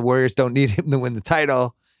became, wow, the Warriors don't need him to win the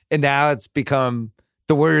title. And now it's become,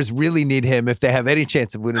 the Warriors really need him if they have any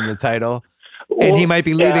chance of winning the title. And he might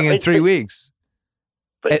be leaving in 3 weeks.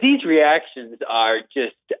 But these reactions are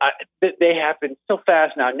just, they happen so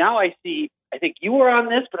fast now. Now I think you were on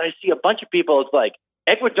this, but I see a bunch of people, it's like,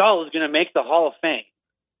 Iguodala is going to make the Hall of Fame.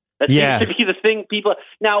 That seems to be the thing people,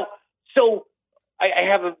 now, so I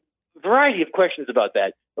have a variety of questions about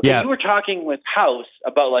that. Okay, you were talking with House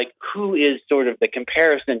about like who is sort of the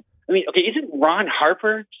comparison. I mean, okay, isn't Ron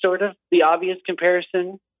Harper sort of the obvious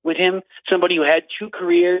comparison with him? Somebody who had 2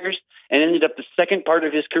 careers and ended up the second part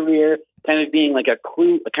of his career kind of being like a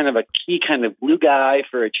key kind of glue guy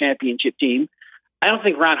for a championship team. I don't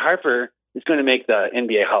think Ron Harper is going to make the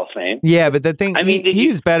NBA Hall of Fame. Yeah, but the thing,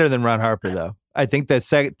 he's better than Ron Harper though. I think the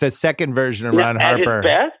second version of Ron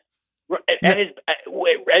Harper. At his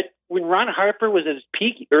best? When Ron Harper was at his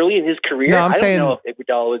peak early in his career, I don't know if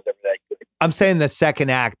Iguodala was ever that good. I'm saying the second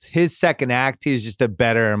act, he's just a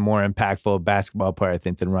better and more impactful basketball player, I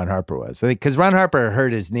think, than Ron Harper was. I think because Ron Harper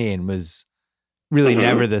hurt his knee and was really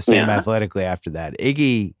never the same athletically after that.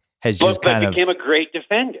 Iggy has became a great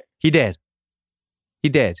defender. He did.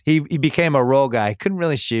 He became a role guy. Couldn't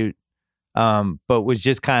really shoot, but was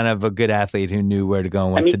just kind of a good athlete who knew where to go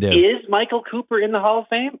and what to do. Is Michael Cooper in the Hall of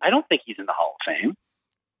Fame? I don't think he's in the Hall of Fame.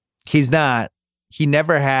 He's not. He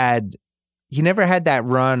never had that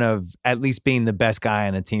run of at least being the best guy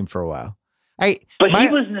on a team for a while. He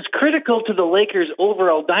was as critical to the Lakers'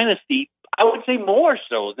 overall dynasty, I would say more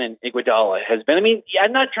so than Iguodala has been. I mean,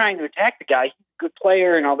 I'm not trying to attack the guy. He's a good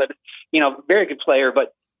player and all that, very good player.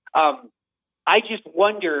 But I just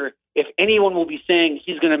wonder if anyone will be saying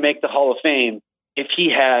he's going to make the Hall of Fame if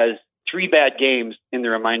he has 3 bad games in the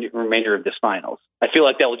remainder of this finals. I feel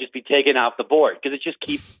like that will just be taken off the board because it just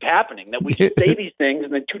keeps happening that we just say these things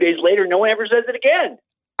and then 2 days later, no one ever says it again.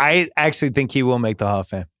 I actually think he will make the Hall of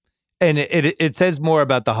Fame. And it says more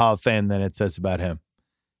about the Hall of Fame than it says about him.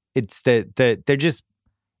 It's that they're just,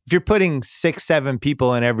 if you're putting 6-7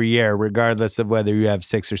 people in every year, regardless of whether you have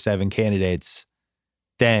 6 or 7 candidates,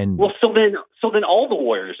 then... Well, so then all the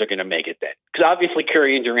Warriors are going to make it then. Because obviously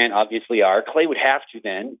Curry and Durant obviously are. Clay would have to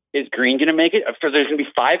then. Is Green going to make it? So there's going to be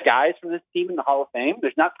 5 guys from this team in the Hall of Fame.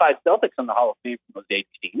 There's not 5 Celtics on the Hall of Fame from those 8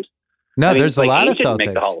 teams. No, there's a lot of Celtics.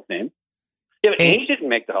 Make the Hall of Fame. Yeah, but Ainge didn't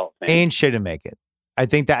make the Hall of Fame. Ainge shouldn't make it. I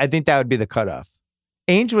think that would be the cutoff.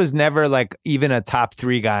 Ainge was never like even a top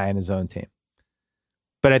 3 guy on his own team.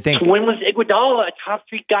 But I think... So when was Iguodala a top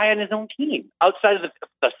 3 guy on his own team? Outside of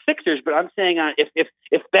the Sixers, but I'm saying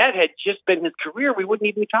if that had just been his career, we wouldn't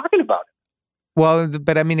even be talking about it. Well,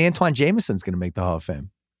 but I mean, Antoine Jameson's going to make the Hall of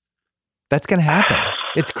Fame. That's going to happen.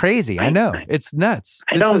 It's crazy. I know. It's nuts.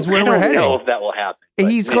 I This is where we're heading. I don't know if that will happen.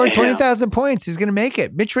 He scored 20,000 points. He's going to make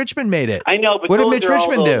it. Mitch Richmond made it. I know, but what did Mitch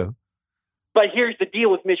Richmond do? But here's the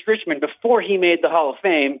deal with Mitch Richmond. Before he made the Hall of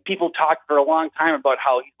Fame, people talked for a long time about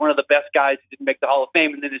how he's one of the best guys who didn't make the Hall of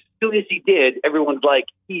Fame. And then as soon as he did, everyone's like,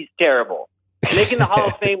 he's terrible. Making the Hall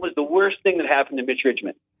of Fame was the worst thing that happened to Mitch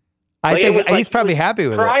Richmond. I think he's probably happy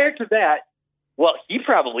with it. Prior to that, well,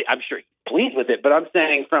 I'm sure he's pleased with it, but I'm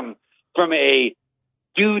saying from a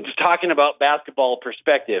dude's talking about basketball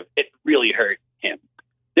perspective, it really hurt him.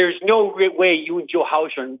 There's no way you and Joe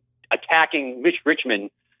House are attacking Mitch Richmond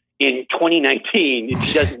in 2019 if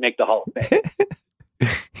he doesn't make the Hall of Fame.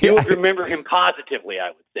 You would remember him positively, I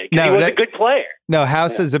would say, because he was a good player. No,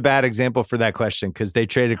 House is a bad example for that question because they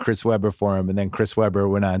traded Chris Webber for him, and then Chris Webber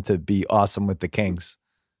went on to be awesome with the Kings.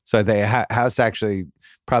 So I think House actually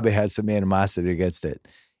probably has some animosity against it.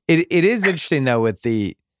 It is interesting, though, with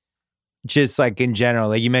the just like in general,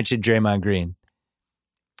 like you mentioned Draymond Green.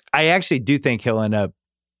 I actually do think he'll end up,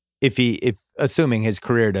 if assuming his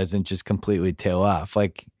career doesn't just completely tail off,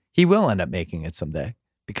 like he will end up making it someday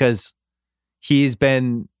because he's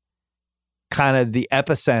been kind of the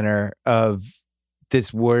epicenter of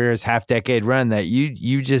this Warriors half-decade run that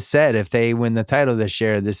you just said. If they win the title this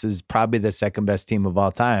year, this is probably the second best team of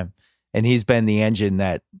all time. And he's been the engine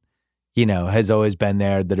that, has always been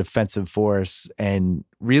there, the defensive force, and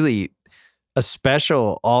really a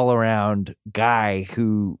special all-around guy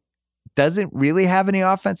who doesn't really have any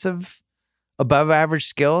offensive above-average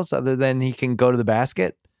skills other than he can go to the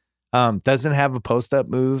basket. Doesn't have a post-up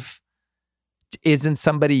move. Isn't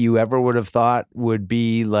somebody you ever would have thought would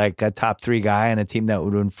be like a top 3 guy on a team that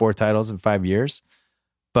would win 4 titles in 5 years.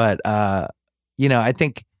 But, I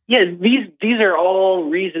think. Yeah, these are all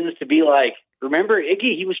reasons to be like, remember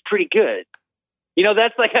Iggy? He was pretty good.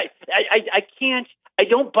 That's like, I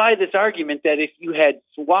don't buy this argument that if you had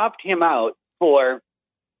swapped him out for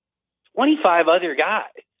 25 other guys.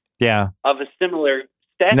 Yeah. Of a similar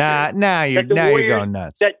stature. You're going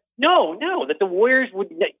nuts. That the Warriors would.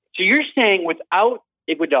 So you're saying without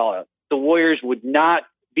Iguodala, the Warriors would not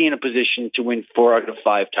be in a position to win 4 out of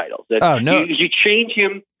 5 titles. No. You change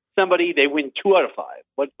him, somebody, they win 2 out of 5.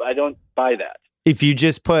 But I don't buy that. If you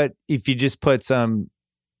just put some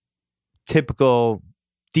typical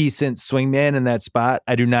decent swingman in that spot,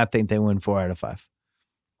 I do not think they win 4 out of 5.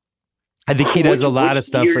 I think he does a lot of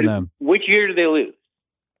stuff for them. Which year do they lose?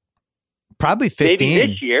 Probably 15.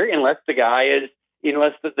 Maybe this year, unless the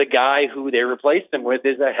guy who they replaced him with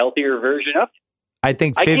is a healthier version of him. I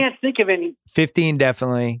can't think of any. 15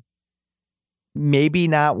 definitely. Maybe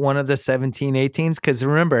not one of the 17, 18s, because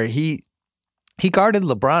remember, he guarded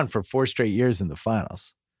LeBron for 4 straight years in the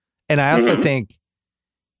finals. And I also think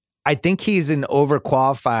he's an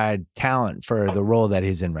overqualified talent for the role that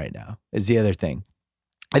he's in right now, is the other thing.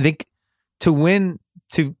 I think to win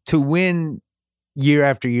year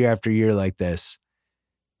after year after year like this,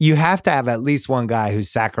 you have to have at least one guy who's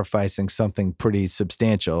sacrificing something pretty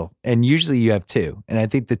substantial. And usually you have 2. And I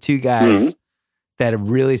think the 2 guys that have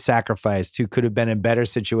really sacrificed, who could have been in better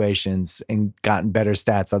situations and gotten better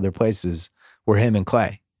stats other places, were him and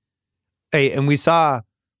Clay. Hey, and we saw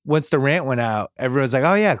once Durant went out, everyone's like,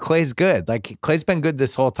 oh yeah, Clay's good. Like Clay's been good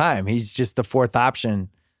this whole time. He's just the 4th option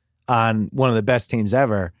on one of the best teams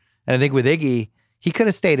ever. And I think with Iggy, he could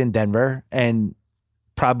have stayed in Denver and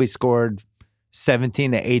probably scored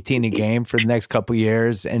 17 to 18 a game for the next couple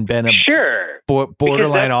years and been a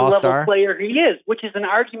borderline all-star player he is, which is an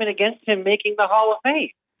argument against him making the Hall of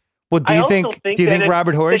Fame. Well, do you think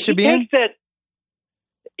Robert Horry should be in? That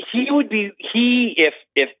he would be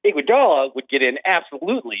if Iguodala would get in,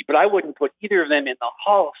 absolutely, but I wouldn't put either of them in the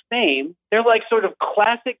Hall of Fame. They're like sort of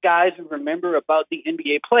classic guys who remember about the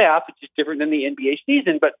NBA playoff, which is different than the NBA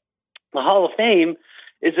season, but the Hall of Fame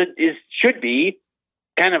should be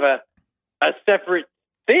kind of a separate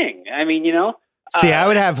thing. I mean, See, I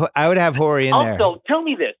would have Horry in there. Also, tell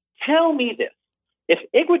me this. If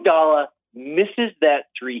Iguodala misses that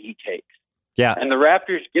 3 he takes, and the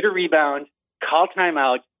Raptors get a rebound, call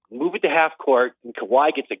timeout, move it to half court, and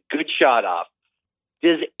Kawhi gets a good shot off,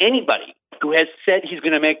 does anybody who has said he's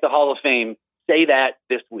going to make the Hall of Fame say that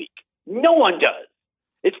this week? No one does.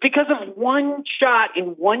 It's because of one shot in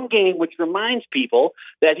one game, which reminds people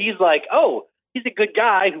that he's like, oh, he's a good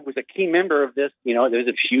guy who was a key member of this, there's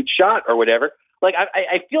a huge shot or whatever. Like,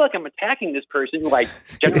 I feel like I'm attacking this person who I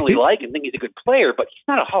generally like and think he's a good player, but he's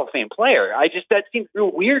not a Hall of Fame player. That seems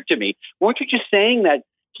real weird to me. Weren't you just saying that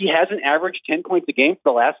he hasn't averaged 10 points a game for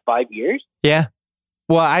the last 5 years? Yeah.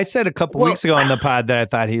 Well, I said a couple weeks ago on the pod that I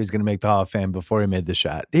thought he was going to make the Hall of Fame before he made the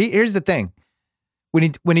shot. Here's the thing.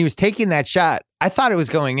 When he was taking that shot, I thought it was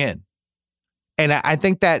going in. And I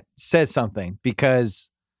think that says something because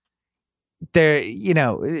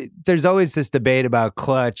there's always this debate about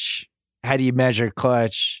clutch. How do you measure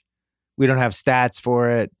clutch? We don't have stats for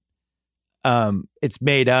it. It's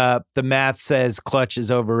made up. The math says clutch is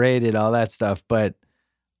overrated, all that stuff. But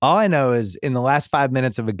all I know is in the last 5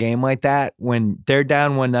 minutes of a game like that, when they're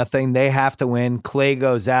down 1-0, they have to win. Clay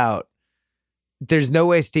goes out. There's no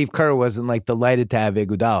way Steve Kerr wasn't like delighted to have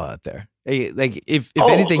Iguodala out there. Like if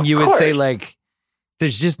anything, you would say like,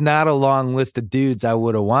 there's just not a long list of dudes I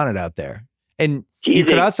would have wanted out there. And you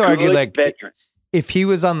could also argue like if he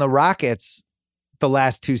was on the Rockets the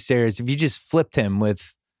last 2 series, if you just flipped him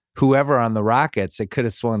with whoever on the Rockets, it could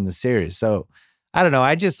have swung the series. So I don't know.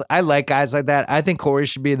 I like guys like that. I think Corey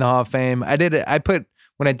should be in the Hall of Fame.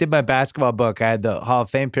 When I did my basketball book, I had the Hall of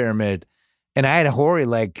Fame pyramid, and I had Horry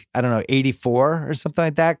like, I don't know, 84 or something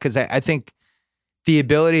like that. Cause I think the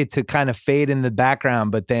ability to kind of fade in the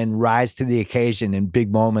background, but then rise to the occasion in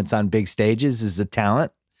big moments on big stages is a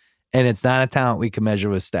talent. And it's not a talent we can measure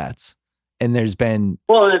with stats. And there's been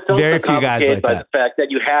very few guys like by that. The fact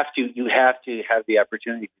that you have to have the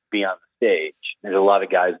opportunity to be on the stage. There's a lot of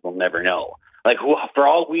guys will never know. Like, for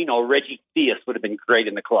all we know, Reggie Theus would have been great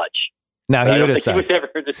in the clutch. No, he would have sucked. He was never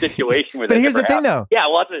in the situation where But here's the thing, though. Yeah,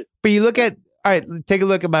 but you look at, all right, take a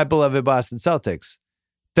look at my beloved Boston Celtics.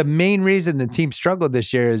 The main reason the team struggled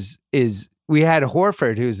this year is we had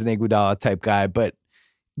Horford, who's an Iguodala type guy, but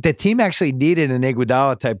the team actually needed an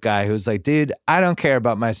Iguodala type guy who was like, dude, I don't care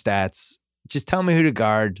about my stats. Just tell me who to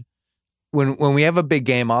guard. When we have a big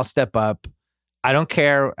game, I'll step up. I don't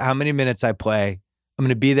care how many minutes I play. I'm going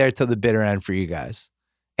to be there till the bitter end for you guys.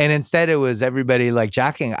 And instead it was everybody like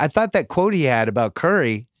jockeying. I thought that quote he had about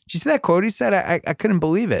Curry, did you see that quote he said? I couldn't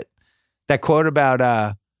believe it. That quote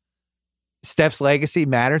about Steph's legacy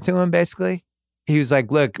mattered to him, basically. He was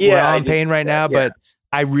like, look, we're all in pain right now, but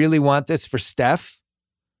I really want this for Steph.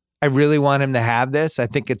 I really want him to have this. I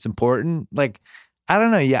think it's important. Like, I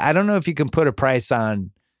don't know. Yeah, I don't know if you can put a price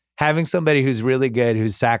on having somebody who's really good,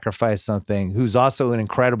 who's sacrificed something, who's also an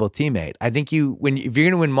incredible teammate. I think if you're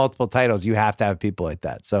going to win multiple titles, you have to have people like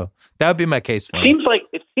that. So that would be my case for him.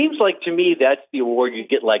 It seems like to me that's the award you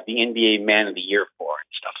get like the NBA Man of the Year for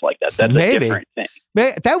and stuff like that. That's a different thing.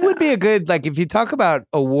 That would be a good, like, if you talk about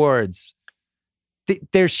awards,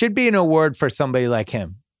 there should be an award for somebody like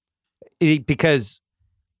him because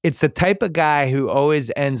it's the type of guy who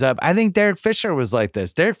always ends up. I think Derek Fisher was like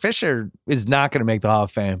this. Derek Fisher is not going to make the Hall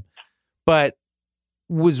of Fame, but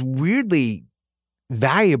was weirdly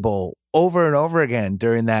valuable over and over again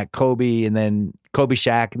during that Kobe and then Kobe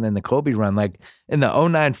Shaq and then the Kobe run. Like in the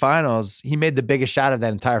 2009 finals, he made the biggest shot of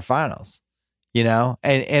that entire finals, and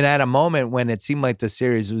at a moment when it seemed like the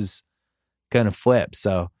series was going to flip.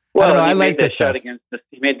 So I don't know. I like this shot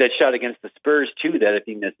he made that shot against the Spurs too. That if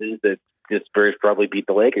he misses, the Spurs probably beat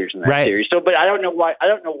the Lakers in that series. So, but I don't know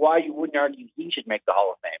why you wouldn't argue he should make the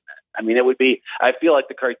Hall of Fame. Then. I mean, it would be. I feel like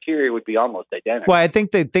the criteria would be almost identical. Well, I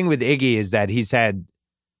think the thing with Iggy is that he's had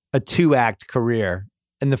a 2-act career,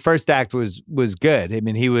 and the first act was good. I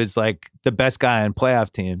mean, he was like the best guy on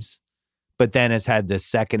playoff teams, but then has had this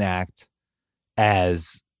second act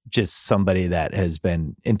as just somebody that has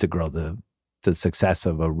been integral to the success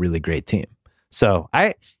of a really great team. So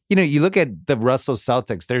you look at the Russell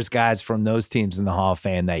Celtics, there's guys from those teams in the Hall of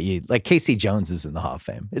Fame that like Casey Jones is in the Hall of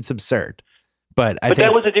Fame. It's absurd. But I think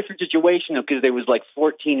that was a different situation because there was like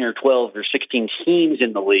 14 or 12 or 16 teams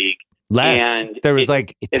in the league. Less. And there was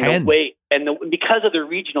like 10. Because of the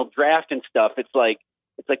regional draft and stuff, it's like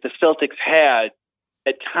the Celtics had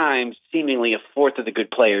at times seemingly a fourth of the good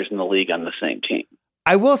players in the league on the same team.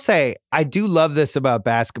 I will say, I do love this about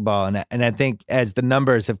basketball. And I think as the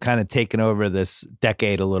numbers have kind of taken over this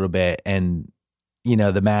decade a little bit and,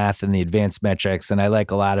 the math and the advanced metrics, and I like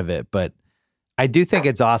a lot of it, but I do think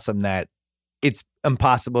it's awesome that it's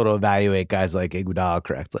impossible to evaluate guys like Iguodala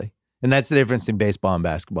correctly. And that's the difference in baseball and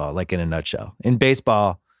basketball, like in a nutshell. In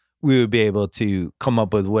baseball, we would be able to come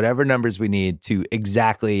up with whatever numbers we need to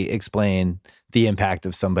exactly explain the impact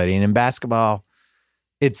of somebody. And in basketball,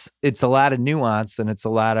 it's a lot of nuance and it's a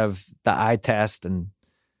lot of the eye test and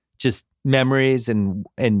just memories and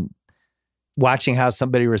watching how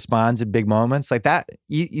somebody responds in big moments like that.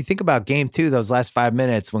 You think about game 2, those last 5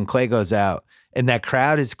 minutes when Clay goes out and that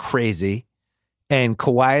crowd is crazy and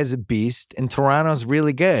Kawhi is a beast and Toronto's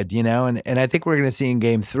really good, and I think we're going to see in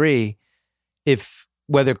game 3, if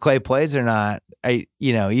whether Clay plays or not,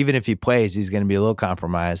 even if he plays, he's going to be a little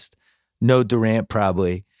compromised. No Durant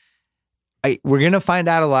probably. We're going to find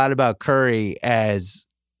out a lot about Curry does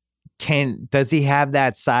he have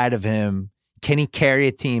that side of him? Can he carry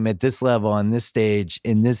a team at this level on this stage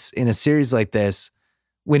in a series like this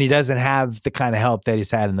when he doesn't have the kind of help that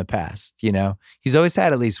he's had in the past. He's always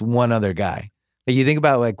had at least one other guy. Like you think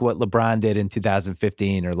about like what LeBron did in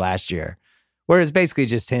 2015 or last year, where it's basically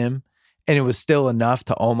just him, and it was still enough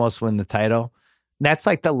to almost win the title. That's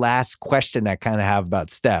like the last question I kind of have about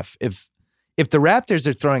Steph. If the Raptors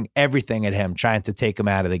are throwing everything at him, trying to take him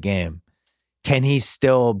out of the game, can he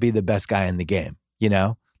still be the best guy in the game?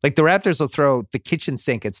 Like the Raptors will throw the kitchen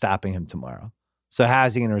sink at stopping him tomorrow. So how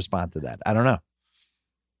is he going to respond to that? I don't know.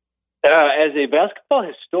 As a basketball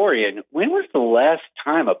historian, when was the last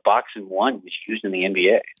time a box and one was used in the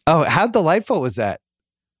NBA? Oh, how delightful was that?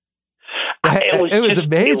 It was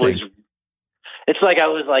amazing. It's like I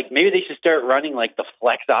was like, maybe they should start running like the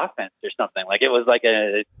flex offense or something. Like it was like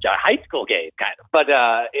a high school game kind of. But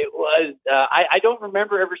it was. I don't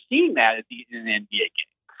remember ever seeing that in an NBA game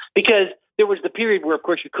because there was the period where, of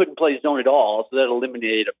course, you couldn't play zone at all, so that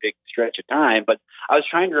eliminated a big stretch of time. But I was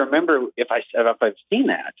trying to remember if I've seen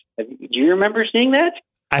that. Do you remember seeing that?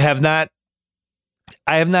 I have not.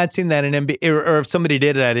 I have not seen that in NBA, or if somebody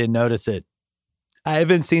did it, I didn't notice it. I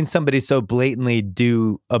haven't seen somebody so blatantly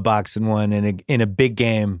do a box and one in a big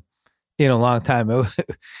game in a long time.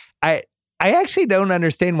 I actually don't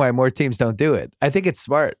understand why more teams don't do it. I think it's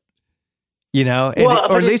smart, or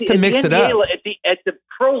at least to mix it up. At the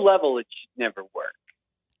pro level, it should never work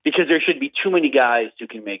because there should be too many guys who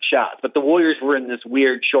can make shots. But the Warriors were in this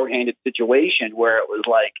weird shorthanded situation where it was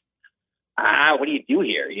like, what do you do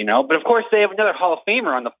here? But of course, they have another Hall of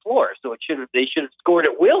Famer on the floor, so they should have scored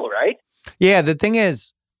at will, right? Yeah, the thing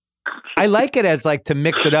is, I like it as like to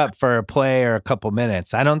mix it up for a play or a couple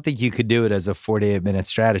minutes. I don't think you could do it as a 48-minute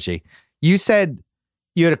strategy. You said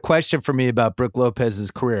you had a question for me about Brook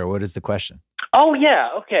Lopez's career. What is the question? Oh,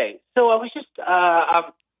 yeah. Okay. So I was just,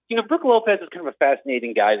 Brook Lopez is kind of a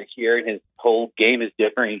fascinating guy this year, and his whole game is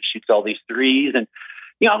different. He shoots all these threes. And,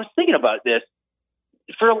 I was thinking about this.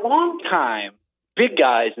 For a long time, big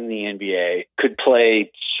guys in the NBA could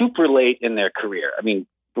play super late in their career. I mean,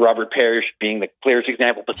 Robert Parrish being the clearest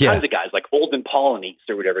example, but tons of guys like Olden Polynice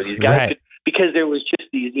or whatever. These guys could, because there was just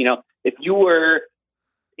these, if you were,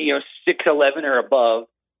 6'11" or above,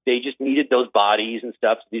 they just needed those bodies and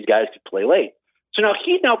stuff. So these guys could play late. So now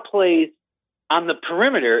he plays on the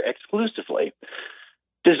perimeter exclusively.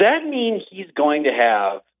 Does that mean he's going to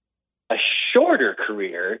have a shorter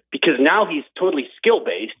career because now he's totally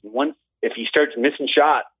skill-based? Once, if he starts missing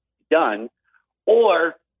shots, done.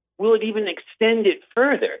 Or will it even extend it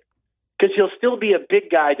further? Because he'll still be a big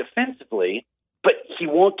guy defensively, but he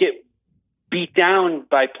won't get beat down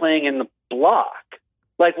by playing in the block.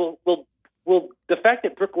 Like, will the fact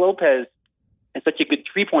that Brook Lopez is such a good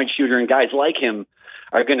three-point shooter and guys like him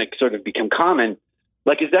are going to sort of become common,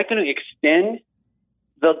 like, is that going to extend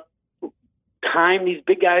the time these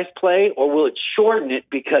big guys play, or will it shorten it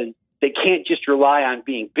because they can't just rely on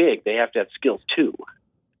being big? They have to have skills too.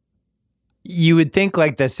 You would think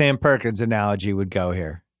like the Sam Perkins analogy would go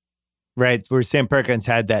here, right? Where Sam Perkins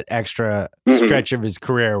had that extra stretch of his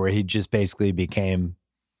career where he just basically became,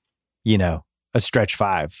 a stretch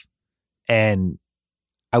five. And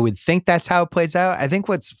I would think that's how it plays out. I think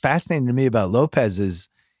what's fascinating to me about Lopez is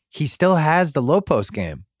he still has the low post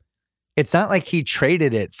game. It's not like he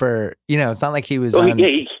traded it for, it's not like he was on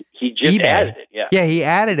he just eBay. Added it. Yeah. Yeah, he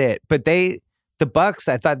added it. But the Bucks,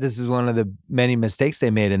 I thought this is one of the many mistakes they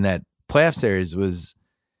made in that playoff series was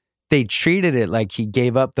they treated it like he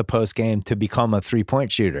gave up the post game to become a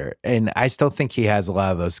 3-point shooter. And I still think he has a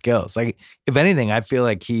lot of those skills. Like, if anything, I feel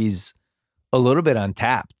like he's a little bit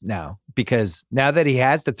untapped now because now that he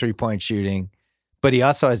has the 3-point shooting, but he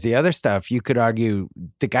also has the other stuff, you could argue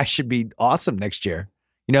the guy should be awesome next year.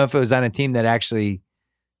 If it was on a team that actually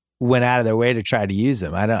went out of their way to try to use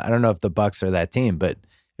him. I don't know if the Bucks are that team, but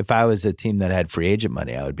if I was a team that had free agent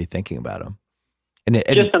money, I would be thinking about him. And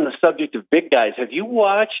just on the subject of big guys, have you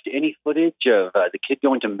watched any footage of the kid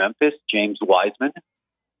going to Memphis, James Wiseman?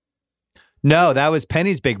 No, that was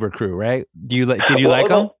Penny's big recruit, right? Did you like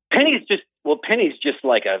him? Penny's just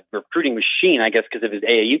like a recruiting machine, I guess, because of his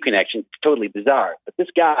AAU connection. It's totally bizarre. But this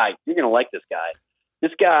guy, you're going to like this guy.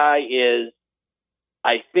 This guy is,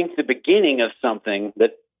 I think, the beginning of something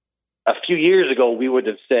that a few years ago we would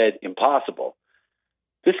have said impossible.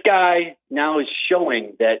 This guy now is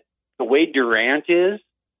showing that the way Durant is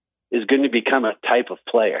going to become a type of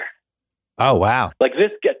player. Oh, wow. Like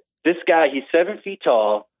this guy, he's 7 feet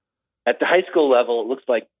tall. At the high school level, it looks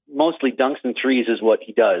like mostly dunks and threes is what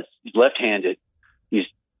he does. He's left-handed. He's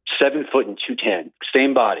 7 foot and 210,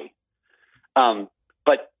 same body.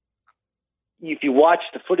 But if you watch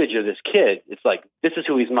the footage of this kid, it's like, this is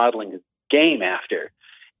who he's modeling his game after.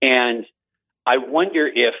 And I wonder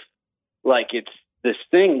if, like, it's this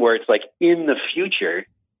thing where it's like in the future,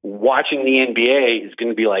 watching the NBA is going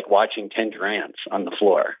to be like watching 10 Durants on the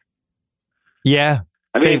floor. Yeah.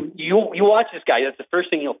 I mean, you watch this guy. That's the first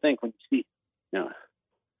thing you'll think when you see.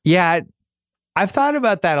 Yeah, I've thought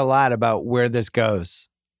about that a lot, about where this goes.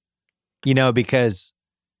 Because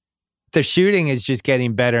the shooting is just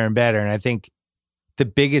getting better and better, and I think the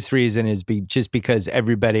biggest reason is just because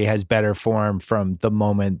everybody has better form from the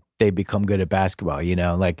moment they become good at basketball.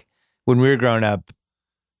 Like when we were growing up,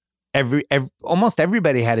 almost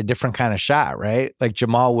everybody had a different kind of shot, right? Like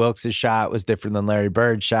Jamal Wilkes' shot was different than Larry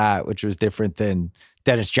Bird's shot, which was different than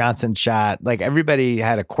Dennis Johnson's shot. Like everybody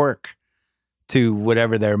had a quirk to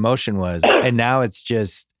whatever their motion was. And now it's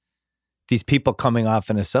just these people coming off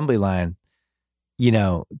an assembly line,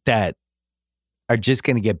 that are just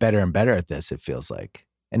going to get better and better at this, it feels like.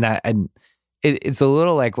 And it's a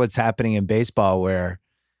little like what's happening in baseball, where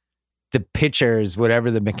the pitchers,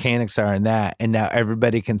 whatever the mechanics are in that, and now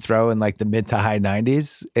everybody can throw in like the mid to high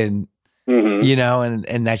 90s, and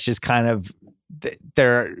and that's just kind of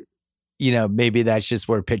maybe that's just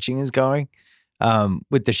where pitching is going.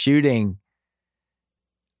 With the shooting,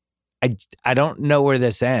 I don't know where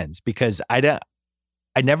this ends, because I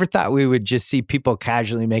never thought we would just see people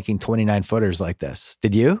casually making 29 footers like this.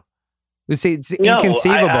 Did you? It's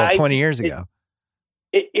inconceivable 20 years ago.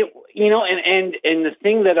 And the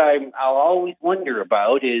thing that I'll always wonder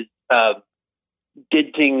about is,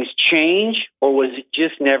 did things change, or was it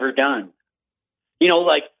just never done?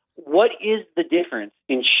 Like, what is the difference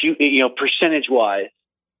in percentage wise,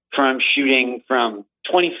 from shooting from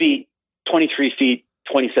 20 feet, 23 feet,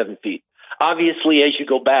 27 feet? Obviously, as you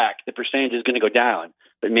go back, the percentage is going to go down,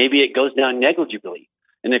 but maybe it goes down negligibly.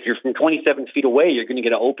 And if you're from 27 feet away, you're going to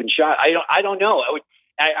get an open shot. I don't know.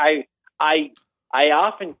 I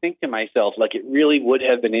often think to myself, like, it really would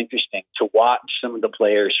have been interesting to watch some of the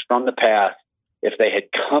players from the past, if they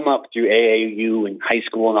had come up through AAU and high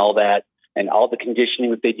school and all that, and all the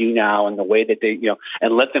conditioning that they do now, and the way that they,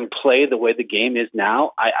 and let them play the way the game is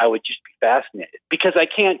now. I would just be fascinated, because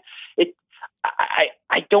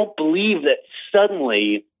I don't believe that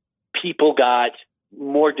suddenly people got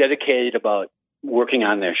more dedicated about working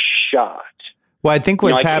on their shot. Well, I think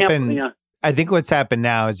what's happened. I think what's happened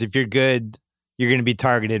now is, if you're good, you're going to be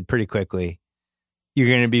targeted pretty quickly. You're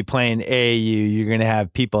going to be playing AAU. You're going to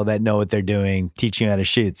have people that know what they're doing, teaching you how to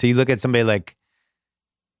shoot. So you look at somebody like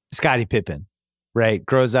Scottie Pippen, right?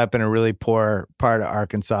 Grows up in a really poor part of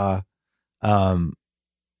Arkansas.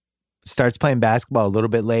 Starts playing basketball a little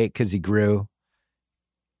bit late because he grew.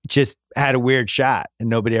 Just had a weird shot, and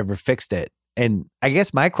nobody ever fixed it. And I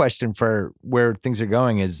guess my question for where things are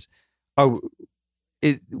going is,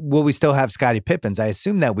 will we still have Scottie Pippens? I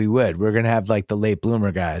assume that we would. We're going to have like the late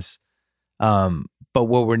bloomer guys. But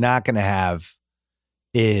what we're not going to have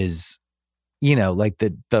is, like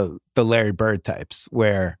the Larry Bird types,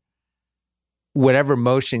 where whatever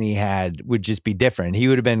motion he had would just be different. He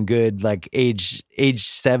would have been good, like age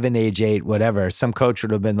 7, age 8, whatever. Some coach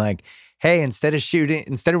would have been like, hey, instead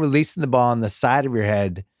of releasing the ball on the side of your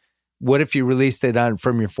head, what if you released it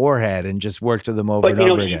from your forehead and just worked with them over and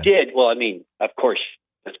over again? He did. Well, I mean, of course,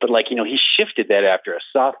 but he shifted that after a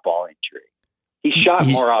softball injury. He shot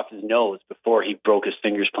more off his nose before he broke his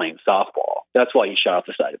fingers playing softball. That's why he shot off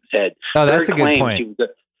the side of his head. Oh, that's a good point.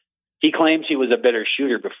 He claims he was a better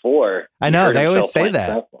shooter before. I know, they always say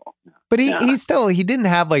that. Softball. But he didn't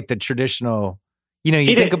have like the traditional, you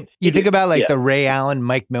think about like the Ray Allen,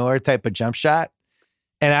 Mike Miller type of jump shot.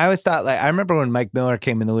 And I always thought, I remember when Mike Miller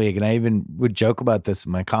came in the league, and I even would joke about this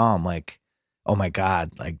in my column, like, oh my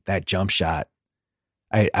God, like that jump shot.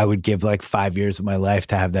 I would give like 5 years of my life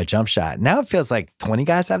to have that jump shot. Now it feels like 20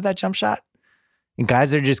 guys have that jump shot. And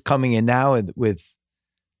guys are just coming in now with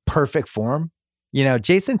perfect form.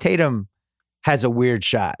 Jason Tatum has a weird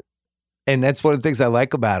shot. And that's one of the things I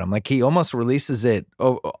like about him. Like, he almost releases it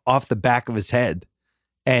off the back of his head,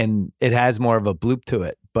 and it has more of a bloop to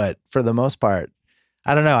it. But for the most part,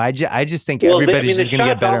 I don't know. I just think everybody's just going to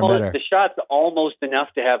get better and better. The shot's almost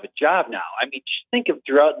enough to have a job now. I mean, just think of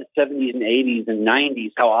throughout the 70s and 80s and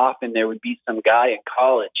 90s, how often there would be some guy in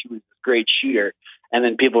college who was a great shooter, and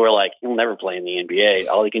then people were like, he'll never play in the NBA.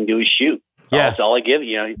 All he can do is shoot. That's all I give.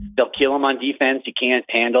 They'll kill him on defense. He can't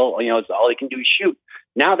handle. It's all he can do is shoot.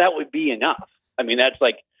 Now that would be enough. I mean, that's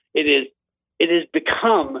like, it has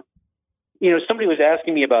become, somebody was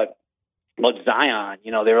asking me about Zion.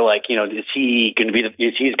 They were like, is he going to be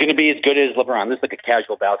as good as LeBron? This is like a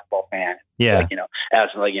casual basketball fan. Yeah.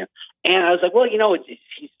 Asking and I was like, well,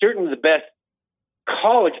 he's certainly the best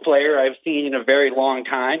college player I've seen in a very long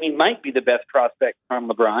time. He might be the best prospect from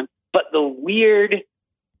LeBron, but the weird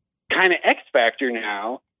kind of X factor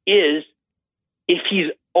now is, if he's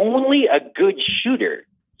only a good shooter,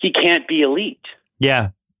 he can't be elite. Yeah.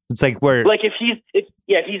 It's like where, like if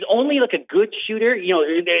he's only like a good shooter,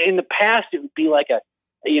 in the past it would be like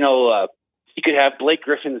he could have Blake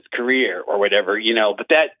Griffin's career or whatever, but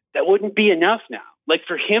that wouldn't be enough now. Like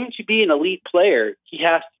for him to be an elite player, he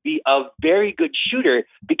has to be a very good shooter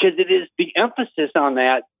because it is the emphasis on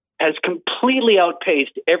that has completely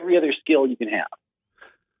outpaced every other skill you can have.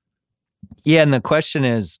 Yeah. And the question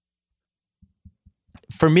is,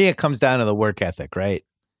 for me, it comes down to the work ethic, right?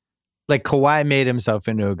 Like Kawhi made himself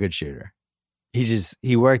into a good shooter.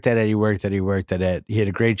 He worked at it. He worked at it. He had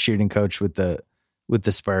a great shooting coach with the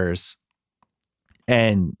Spurs.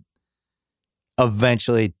 And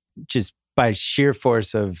eventually, just by sheer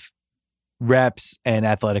force of reps and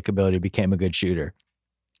athletic ability, became a good shooter.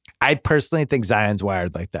 I personally think Zion's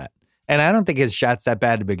wired like that. And I don't think his shot's that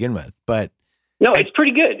bad to begin with. But no, it's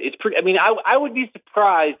pretty good. It's pretty. I mean, I would be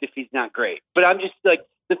surprised if he's not great. But I'm just like,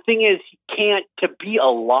 the thing is, he can't, to be a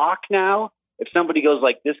lock now, if somebody goes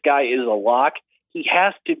like, this guy is a lock, he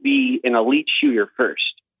has to be an elite shooter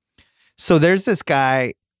first. So there's this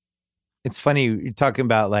guy. It's funny, you're talking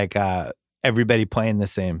about like everybody playing the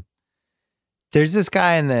same. There's this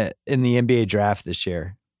guy in the NBA draft this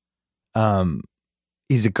year.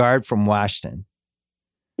 He's a guard from Washington.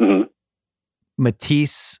 Mm-hmm.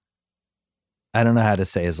 Matisse, I don't know how to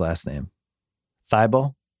say his last name.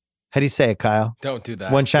 Thibault? How do you say it, Kyle? Don't do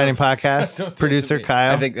that. One Shining Podcast, don't producer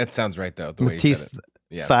Kyle. I think that sounds right, though, the Matisse way you said it.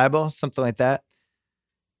 Yeah. Thibault, something like that.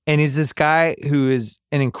 And he's this guy who is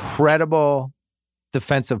an incredible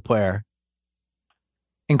defensive player.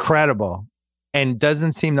 Incredible. And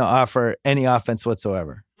doesn't seem to offer any offense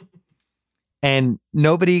whatsoever. And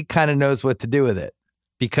nobody kind of knows what to do with it.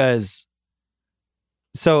 Because,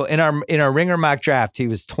 so in our Ringer mock draft, he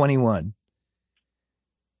was 21.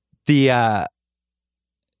 They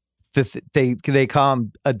call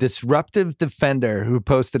him a disruptive defender who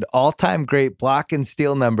posted all-time great block and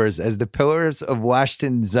steal numbers as the pillars of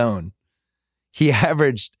Washington zone. He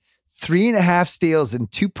averaged 3.5 steals and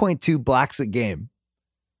 2.2 blocks a game,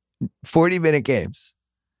 40-minute games.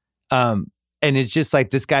 And it's just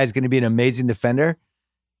like, this guy's going to be an amazing defender.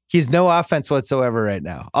 He's no offense whatsoever right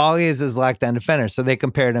now. All he is lockdown defender. So they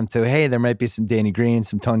compared him to, hey, there might be some Danny Green,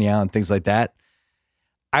 some Tony Allen, things like that.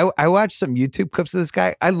 I watched some YouTube clips of this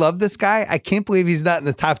guy. I love this guy. I can't believe he's not in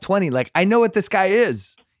the top 20. Like, I know what this guy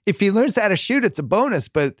is. If he learns how to shoot, it's a bonus.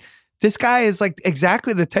 But this guy is like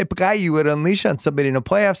exactly the type of guy you would unleash on somebody in a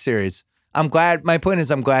playoff series. I'm glad. My point is,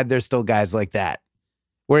 I'm glad there's still guys like that.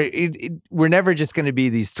 We're never just going to be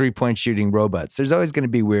these 3-point shooting robots. There's always going to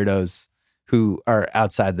be weirdos who are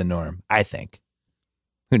outside the norm, I think.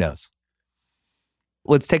 Who knows?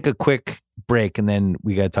 Let's take a quick break, and then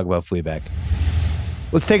we got to talk about Fleabag.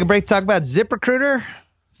 Let's take a break to talk about ZipRecruiter.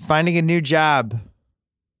 Finding a new job.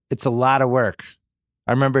 It's a lot of work.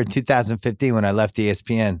 I remember in 2015 when I left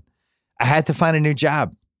ESPN, I had to find a new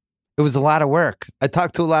job. It was a lot of work. I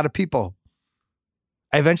talked to a lot of people.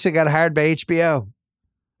 I eventually got hired by HBO.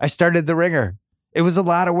 I started The Ringer. It was a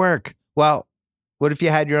lot of work. Well, what if you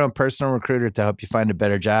had your own personal recruiter to help you find a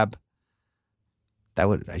better job?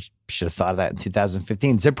 I should have thought of that in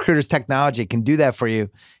 2015. ZipRecruiter's technology can do that for you.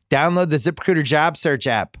 Download the ZipRecruiter job search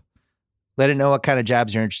app. Let it know what kind of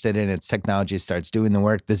jobs you're interested in. Its technology starts doing the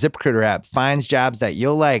work. The ZipRecruiter app finds jobs that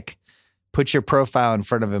you'll like. Put your profile in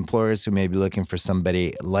front of employers who may be looking for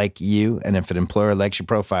somebody like you. And if an employer likes your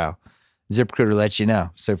profile, ZipRecruiter lets you know.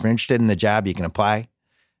 So if you're interested in the job, you can apply.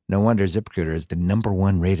 No wonder ZipRecruiter is the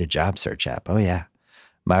 #1 rated job search app. Oh, yeah.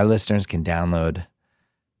 My listeners can download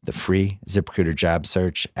the free ZipRecruiter job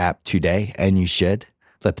search app today, and you should.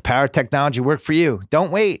 Let the power of technology work for you.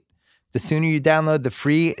 Don't wait. The sooner you download the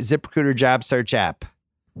free ZipRecruiter job search app,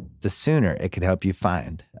 the sooner it can help you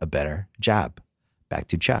find a better job. Back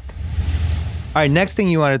to Chuck. All right, next thing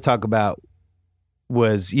you want to talk about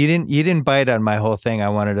was you didn't bite on my whole thing. I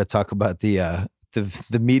wanted to talk about the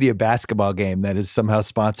media basketball game that is somehow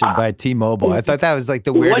sponsored by T-Mobile. I thought that was like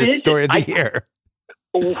the weirdest story of the year.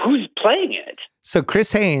 Who's playing it? So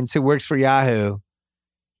Chris Haynes, who works for Yahoo,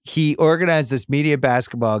 he organized this media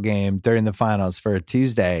basketball game during the finals for a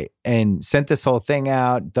Tuesday and sent this whole thing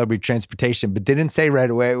out, W Transportation, but didn't say right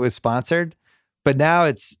away it was sponsored. But now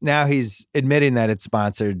he's admitting that it's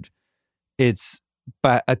sponsored. It's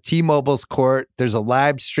by a T-Mobile's court. There's a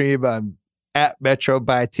live stream on @Metro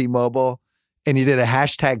by T-Mobile, and he did a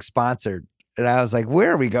hashtag sponsored. And I was like,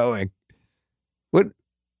 where are we going? What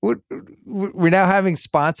we're now having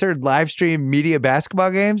sponsored live stream media basketball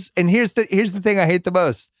games. And here's the thing I hate the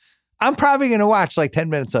most. I'm probably going to watch like 10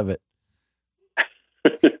 minutes of it.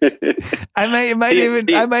 I might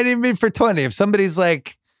even be for 20. If somebody's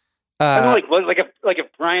like, I don't know, like if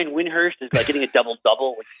Brian Windhurst is like getting a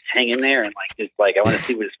double-double, like hang in there and like just like I want to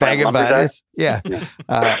see what his bag of numbers are. bodies. Yeah.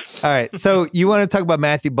 All right. So you want to talk about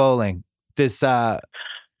Matthew Boling, this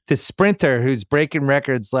sprinter who's breaking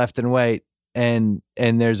records left and right, and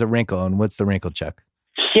there's a wrinkle. And what's the wrinkle, Chuck?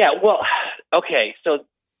 Yeah. Well, okay. So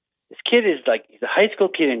this kid is like he's a high school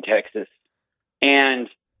kid in Texas, and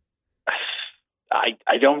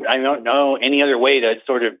I don't know any other way to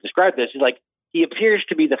sort of describe this. It's like he appears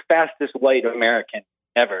to be the fastest white American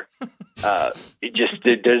ever.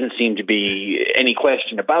 There doesn't seem to be any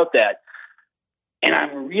question about that. And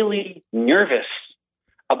I'm really nervous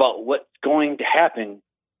about what's going to happen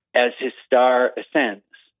as his star ascends.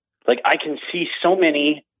 Like I can see so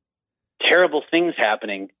many terrible things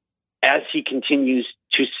happening as he continues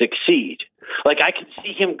to succeed. Like I can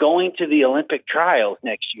see him going to the Olympic trials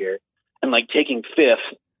next year and like taking fifth,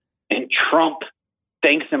 and Trump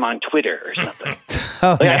thanks him on Twitter or something.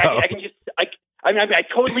 Oh, like, no. I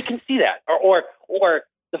totally can see that. Or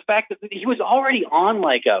the fact that he was already on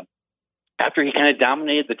like after he kind of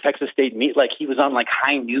dominated the Texas State meet, like he was on like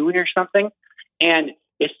High Noon or something. And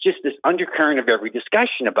it's just this undercurrent of every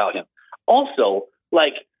discussion about him. Also,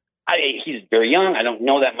 like he's very young. I don't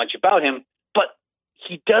know that much about him, but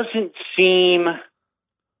he doesn't seem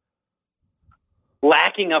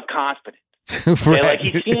lacking of confidence. Right. Okay? Like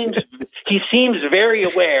he seems very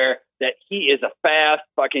aware that he is a fast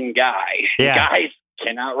fucking guy. Yeah. Guys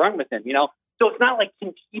cannot run with him, you know? So it's not like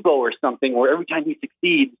Tim Tebow or something where every time he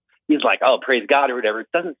succeeds, he's like, oh, praise God or whatever.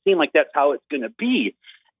 It doesn't seem like that's how it's going to be.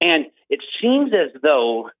 And it seems as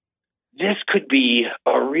though this could be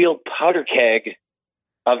a real powder keg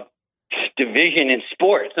of division in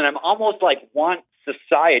sports. And I'm almost like want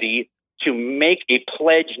society to make a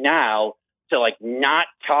pledge now to like not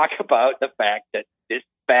talk about the fact that this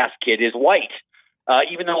fast kid is white.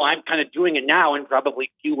 Even though I'm kind of doing it now and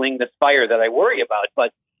probably fueling this fire that I worry about.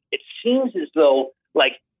 But it seems as though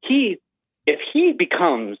like if he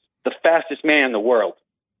becomes the fastest man in the world,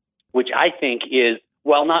 which I think is,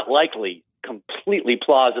 while not likely, completely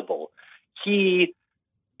plausible, he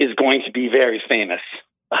is going to be very famous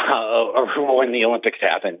when the Olympics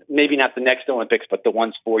happen. Maybe not the next Olympics, but the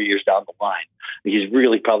ones 4 years down the line. He's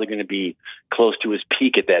really probably going to be close to his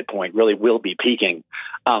peak at that point, really will be peaking.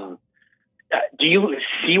 Do you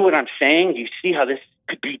see what I'm saying? Do you see how this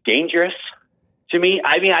could be dangerous to me?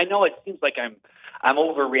 I mean, I know it seems like I'm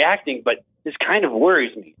overreacting, but this kind of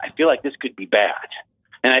worries me. I feel like this could be bad.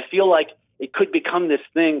 And I feel like it could become this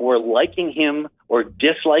thing where liking him or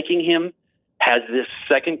disliking him has this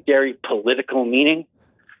secondary political meaning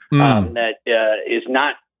that is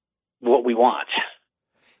not what we want.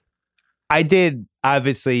 I did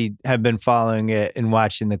obviously have been following it and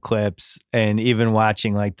watching the clips and even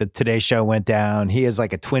watching like the Today Show went down. He has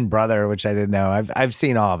like a twin brother, which I didn't know. I've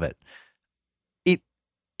seen all of it.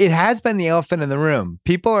 It has been the elephant in the room.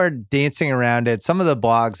 People are dancing around it. Some of the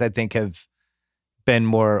blogs I think have been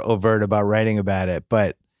more overt about writing about it,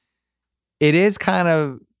 but it is kind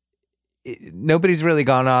of nobody's really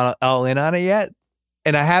gone all in on it yet.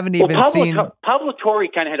 And I haven't even seen... Pablo Torre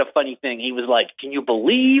kind of had a funny thing. He was like, can you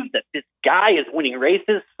believe that this guy is winning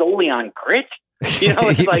races solely on grit? You know,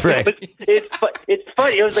 it's like, right. it's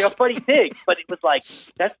funny. It was like a funny thing, but it was like,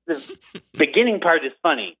 that's the beginning part is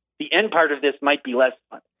funny. The end part of this might be less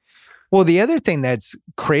fun. Well, the other thing that's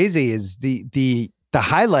crazy is the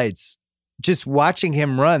highlights, just watching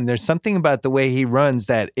him run. There's something about the way he runs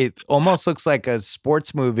that it almost looks like a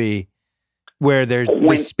sports movie where they're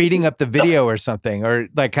speeding up the video or something, or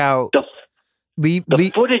like how the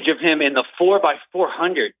footage of him in the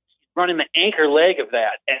 4x400 running the anchor leg of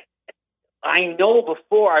that. And I know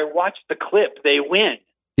before I watch the clip, they win.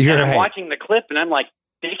 You're and I'm right. watching the clip and I'm like,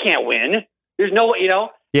 they can't win. There's no, you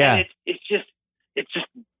know, yeah. And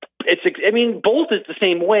I mean, both is the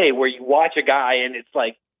same way where you watch a guy and it's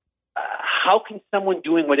like, how can someone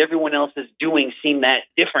doing what everyone else is doing seem that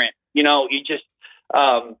different? You know, you just,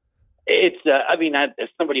 I mean, as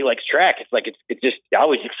somebody who likes track, it's like, it's just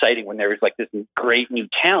always exciting when there's like this great new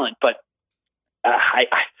talent. But I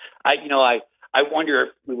wonder if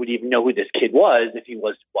we would even know who this kid was if he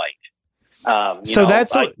was white. So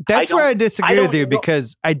that's where I disagree with you,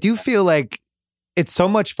 because I do feel like it's so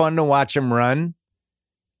much fun to watch him run.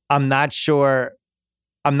 I'm not sure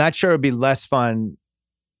it'd be less fun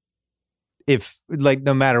if, like,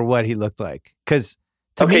 no matter what he looked like. Because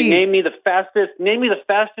to me, name me the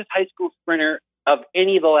fastest high school sprinter of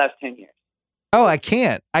any of the last 10 years. Oh, I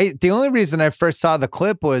can't. The only reason I first saw the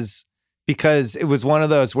clip was because it was one of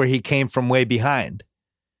those where he came from way behind.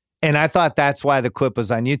 And I thought that's why the clip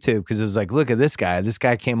was on YouTube, because it was like, look at this guy. This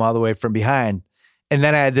guy came all the way from behind. And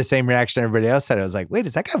then I had the same reaction everybody else had. I was like, wait,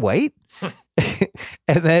 is that guy white?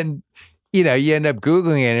 And then, you end up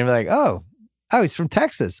Googling it and you're like, oh, he's from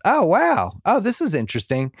Texas. Oh, wow. Oh, this is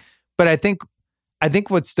interesting. But I think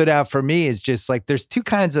what stood out for me is just like, there's two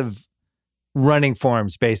kinds of running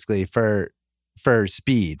forms basically for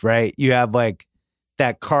speed, right? You have like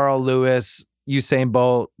that Carl Lewis, Usain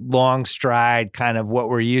Bolt, long stride, kind of what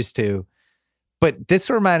we're used to. But this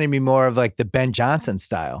reminded me more of like the Ben Johnson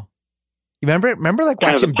style. You remember like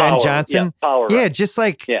kind watching power, Ben Johnson? Power run. Just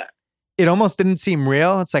like, it almost didn't seem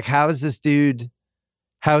real. It's like, how is this dude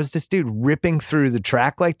ripping through the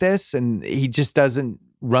track like this? And he just doesn't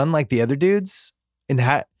run like the other dudes. And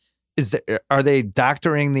are they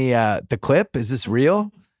doctoring the clip? Is this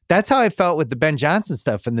real? That's how I felt with the Ben Johnson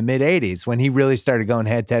stuff in the mid 80s when he really started going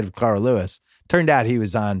head to head with Carl Lewis. Turned out he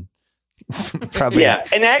was on probably,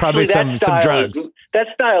 and actually probably some drugs. That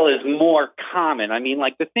style is more common. I mean,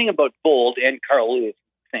 like the thing about Bolt and Carl Lewis,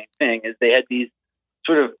 same thing, is they had these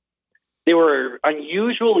they were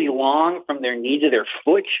unusually long from their knee to their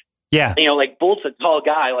foot. Yeah. Like Bolt's a tall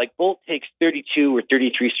guy. Like Bolt takes 32 or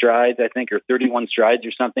 33 strides, I think, or 31 strides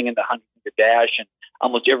or something in the 100-meter dash. And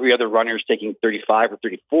almost every other runner is taking 35 or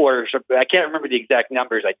 34. So I can't remember the exact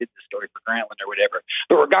numbers. I did the story for Grantland or whatever.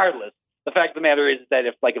 But regardless, the fact of the matter is that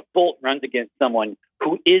if Bolt runs against someone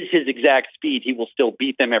who is his exact speed, he will still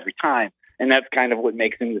beat them every time. And that's kind of what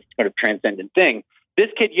makes him this sort of transcendent thing. This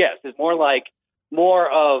kid, yes, is more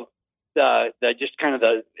of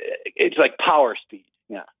it's like power speed.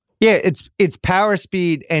 Yeah. Yeah, it's power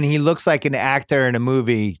speed, and he looks like an actor in a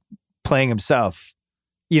movie playing himself.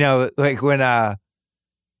 Like when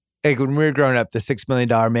we were growing up, the $6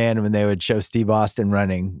 Million Man, when they would show Steve Austin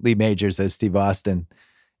running, Lee Majors as Steve Austin,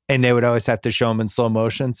 and they would always have to show him in slow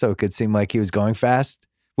motion so it could seem like he was going fast,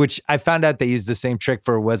 which I found out they used the same trick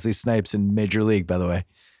for Wesley Snipes in Major League, by the way.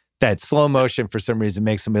 That slow motion for some reason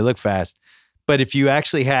makes somebody look fast. But if you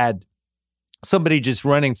actually had somebody just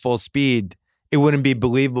running full speed, it wouldn't be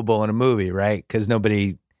believable in a movie, right? Because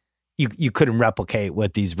you couldn't replicate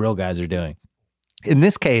what these real guys are doing. In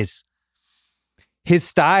this case, his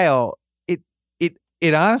style, it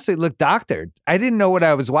honestly looked doctored. I didn't know what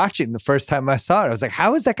I was watching the first time I saw it. I was like,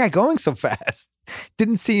 how is that guy going so fast?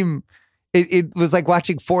 Didn't seem, it was like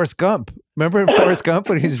watching Forrest Gump. Remember in Forrest Gump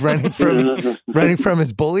when he's running from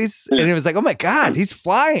his bullies? And it was like, oh my God, he's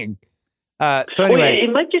flying. So anyway,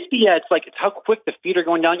 it might just be it's how quick the feet are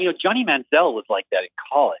going down. Johnny Manziel was like that in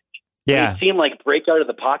college. Yeah, it seemed like break out of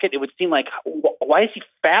the pocket. It would seem like, why is he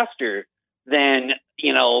faster than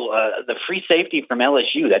the free safety from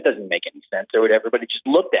LSU? That doesn't make any sense or whatever. But it just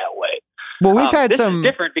looked that way. Well, we've had this some is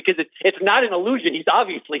different because it's not an illusion. He's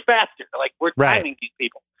obviously faster. Like we're timing these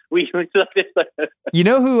people. Who?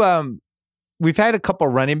 We've had a couple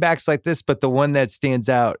running backs like this, but the one that stands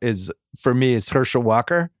out for me is Herschel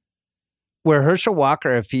Walker. Where Herschel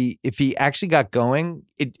Walker, if he actually got going,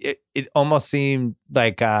 it almost seemed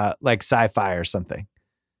like sci-fi or something,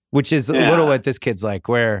 which is a little what this kid's like.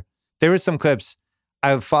 Where there were some clips,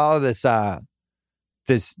 I would follow this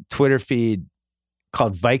Twitter feed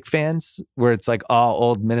called Vike Fans, where it's like all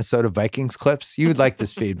old Minnesota Vikings clips. You would like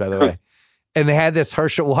this feed, by the way. And they had this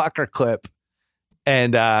Herschel Walker clip,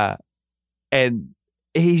 and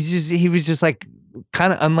he was just like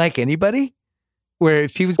kind of unlike anybody. Where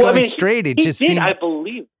if he was going straight, it just seemed. I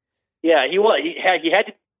believe. Yeah, he was. He had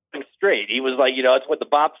to go straight. He was like, it's what the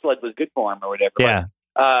bobsled was good for him or whatever. Yeah.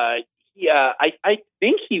 I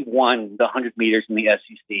think he won the 100 meters in the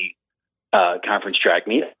SEC conference track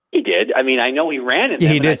meet. He did. I mean, I know he ran in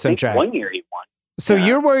them. He did some track. 1 year he won. So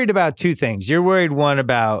you're worried about two things. You're worried, one,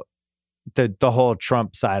 about the whole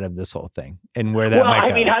Trump side of this whole thing and where that might go.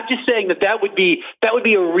 I mean, I'm just saying that would be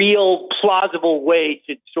a real plausible way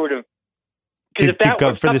to sort of. Because if that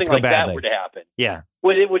were something like that were to happen,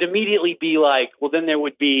 it would immediately be like, well, then there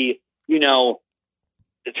would be,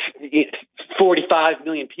 45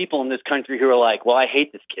 million people in this country who are like, well, I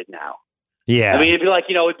hate this kid now. Yeah. I mean, it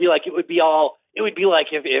would be like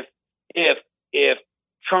if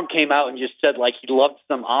Trump came out and just said like he loved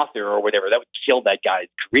some author or whatever, that would kill that guy's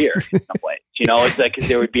career in some ways. It's like, cause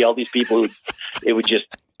there would be all these people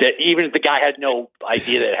that even if the guy had no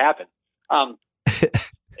idea that it happened.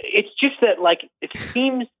 It's just that, like, it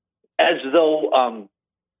seems as though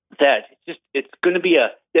that it's going to be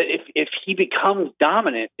that if he becomes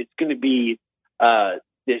dominant, it's going to be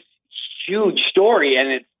this huge story,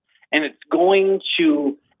 and it's going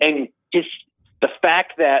to the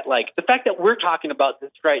fact that we're talking about this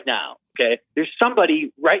right now. Okay, there's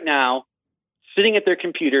somebody right now sitting at their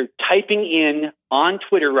computer typing in on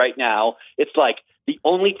Twitter right now. It's like, the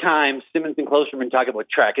only time Simmons and Klosterman talk about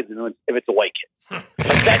track is if it's a white kid.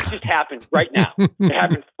 Like, that just happened right now. It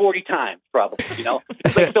happened 40 times, probably.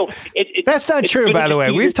 It's like, so that's not true, by the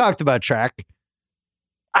way. We've talked about track.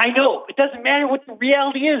 I know. It doesn't matter what the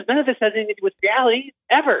reality is. None of this has anything to do with reality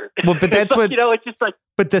ever. Well, but that's what it's just like.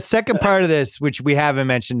 But the second part of this, which we haven't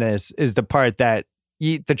mentioned, is the part that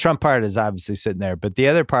the Trump part is obviously sitting there. But the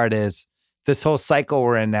other part is this whole cycle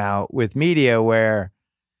we're in now with media, where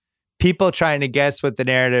people trying to guess what the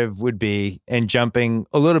narrative would be and jumping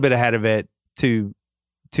a little bit ahead of it to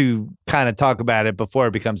kind of talk about it before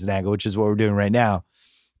it becomes an angle, which is what we're doing right now.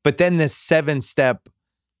 But then this 7-step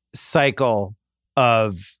cycle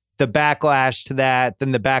of the backlash to that,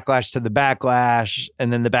 then the backlash to the backlash,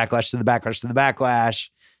 and then the backlash to the backlash to the backlash.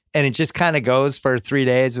 And it just kind of goes for 3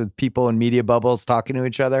 days with people in media bubbles talking to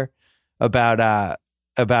each other about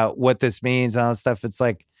what this means and all that stuff. It's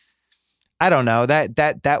like, I don't know,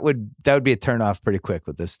 that would be a turnoff pretty quick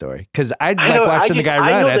with this story. Because I like watching the guy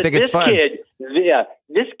run. I think it's fun.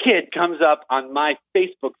 This kid comes up on my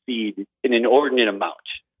Facebook feed in an inordinate amount.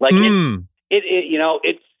 Like and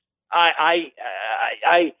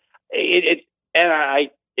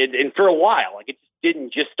for a while, like, it just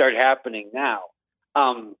didn't just start happening now.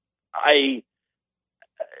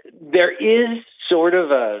 There is sort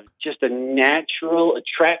of just a natural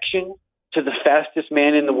attraction to the fastest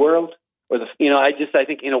man in the world, or I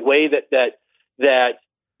think in a way that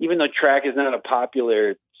even though track is not a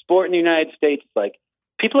popular sport in the United States, like,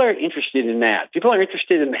 people are interested in that. People are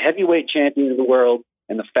interested in the heavyweight champion of the world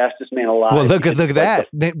and the fastest man alive. Well, look at that.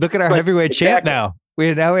 Look at our heavyweight champ now. We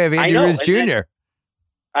have Andy Ruiz Jr.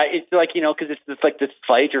 It's like, because it's like this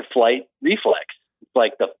fight or flight reflex. It's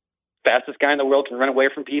like the fastest guy in the world can run away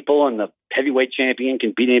from people, and the heavyweight champion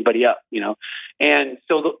can beat anybody up, And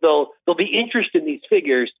so they'll be interested in these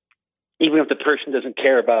figures, even if the person doesn't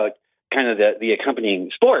care about kind of the accompanying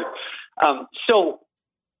sport. So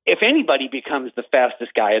if anybody becomes the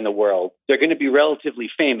fastest guy in the world, they're going to be relatively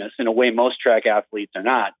famous in a way most track athletes are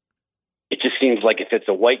not. It just seems like if it's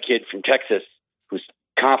a white kid from Texas who's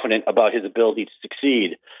confident about his ability to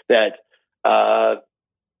succeed, that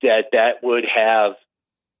would have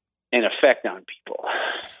an effect on people.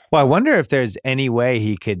 Well, I wonder if there's any way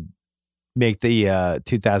he could make the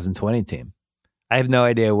 2020 team. I have no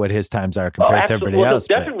idea what his times are compared to everybody else.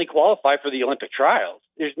 He'll definitely qualify for the Olympic trials.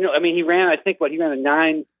 He ran a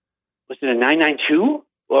 992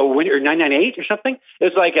 or 998 or something. It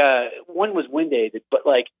was like one was wind aided, but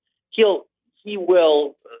like he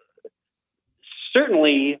will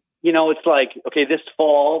certainly, it's like, okay, this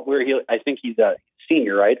fall I think he's a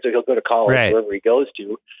senior, right? So he'll go to college, right, wherever he goes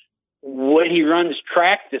to. When he runs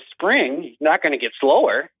track this spring, he's not going to get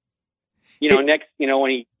slower.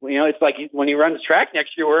 It's like when he runs track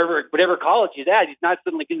next year, whatever college he's at, he's not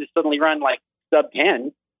going to run like sub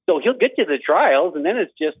 10. So he'll get to the trials, and then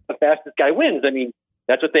it's just the fastest guy wins. I mean,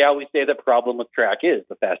 that's what they always say the problem with track is: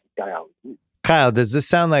 the fastest guy always wins. Kyle, does this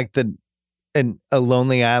sound like a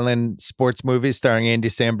Lonely Island sports movie starring Andy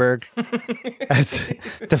Samberg as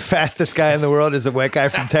the fastest guy in the world is a white guy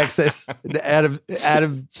from Texas? Out of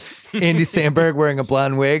Andy Samberg wearing a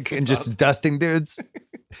blonde wig and just dusting dudes.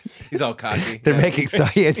 He's all cocky. They're making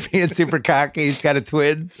he's being super cocky. He's got a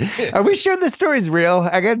twin. Are we sure this story's real?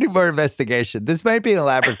 I got to do more investigation. This might be an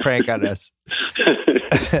elaborate prank on us.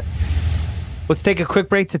 Let's take a quick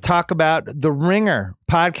break to talk about the Ringer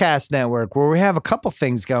podcast network, where we have a couple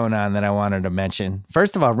things going on that I wanted to mention.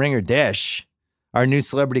 First of all, Ringer Dish, our new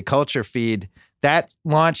celebrity culture feed, that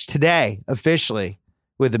launched today officially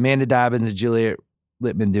with Amanda Dobbins and Juliet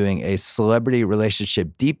Littman doing a celebrity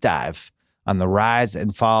relationship deep dive on the rise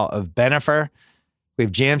and fall of Bennifer. We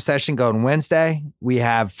have jam session going Wednesday. We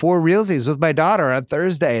have 4 Realsies with my daughter on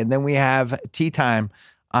Thursday. And then we have tea time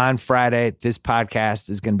on Friday. This podcast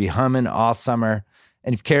is going to be humming all summer.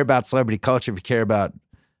 And if you care about celebrity culture, if you care about,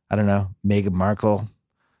 I don't know, Meghan Markle,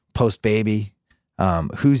 post-baby,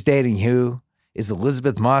 who's dating who, is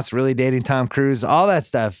Elizabeth Moss really dating Tom Cruise, all that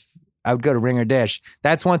stuff, I would go to Ringer Dish.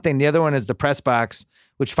 That's one thing. The other one is the Press Box,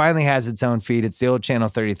 which finally has its own feed. It's the old Channel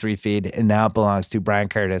 33 feed, and now it belongs to Brian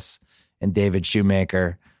Curtis and David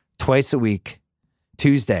Shoemaker twice a week,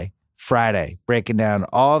 Tuesday, Friday, breaking down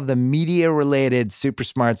all of the media-related super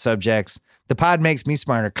smart subjects. The pod makes me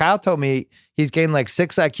smarter. Kyle told me he's gained like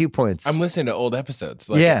 6 IQ points. I'm listening to old episodes.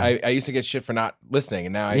 Like, yeah. I used to get shit for not listening,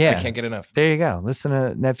 and now I can't get enough. There you go. Listen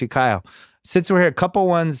to nephew Kyle. Since we're here, a couple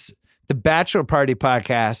ones. The Bachelor Party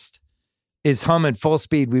podcast is humming full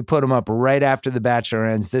speed. We put them up right after The Bachelor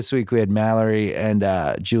ends. This week we had Mallory and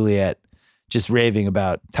Juliet just raving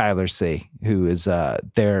about Tyler C., who is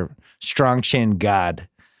their strong chin god.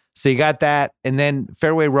 So you got that. And then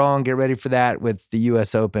Fairway Roll, get ready for that with the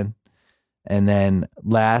U.S. Open. And then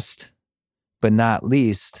last but not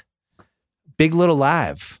least, Big Little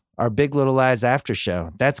Live, our Big Little Lies after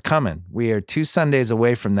show. That's coming. We are 2 Sundays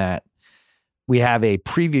away from that. We have a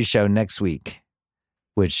preview show next week,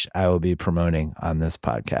 which I will be promoting on this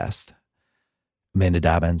podcast. Amanda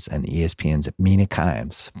Dobbins and ESPN's Mina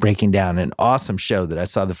Kimes breaking down an awesome show that I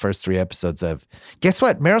saw the first 3 episodes of. Guess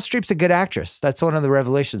what? Meryl Streep's a good actress. That's one of the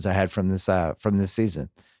revelations I had from this season.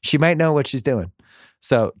 She might know what she's doing.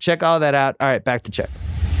 So check all that out. All right, back to Chuck.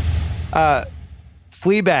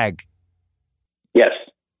 Fleabag. Yes.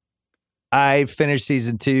 I finished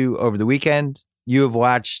season 2 over the weekend. You have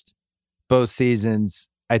watched both seasons.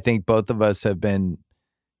 I think both of us have been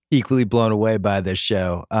equally blown away by this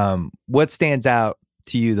show. What stands out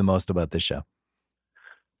to you the most about this show?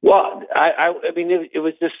 Well, I mean, it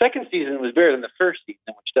was the second season was better than the first season,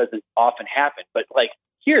 which doesn't often happen. But like,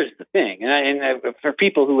 here's the thing, and for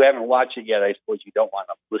people who haven't watched it yet, I suppose you don't want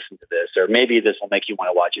to listen to this, or maybe this will make you want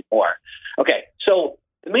to watch it more. Okay, so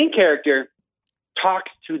the main character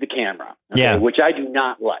talks to the camera, okay, which I do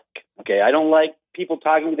not like. Okay, I don't like people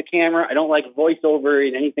talking to the camera. I don't like voiceover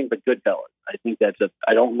in anything but Goodfellas. I think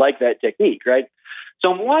I don't like that technique, right?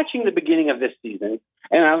 So I'm watching the beginning of this season,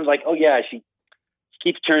 and I was like, oh yeah, she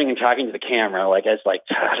keeps turning and talking to the camera. Like, it's like,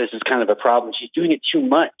 this is kind of a problem. She's doing it too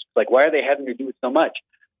much. Like, why are they having her do it so much?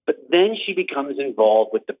 But then she becomes involved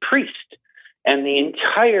with the priest, and the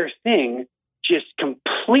entire thing just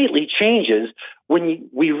completely changes when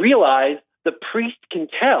we realize the priest can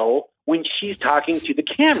tell when she's talking to the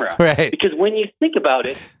camera. Right. Because when you think about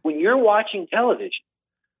it, when you're watching television,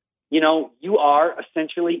 you are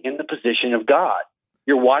essentially in the position of God.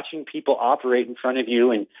 You're watching people operate in front of you,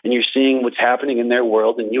 and you're seeing what's happening in their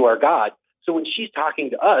world, and you are God. So when she's talking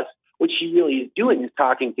to us, what she really is doing is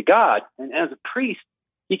talking to God. And as a priest,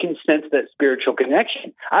 he can sense that spiritual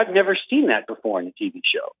connection. I've never seen that before in a TV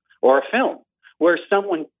show or a film where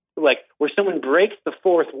someone breaks the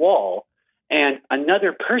fourth wall and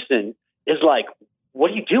another person is like,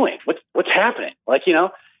 what are you doing? What's happening?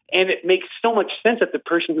 And it makes so much sense that the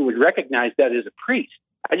person who would recognize that as a priest.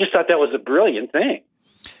 I just thought that was a brilliant thing.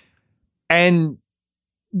 And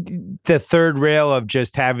the third rail of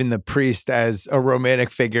just having the priest as a romantic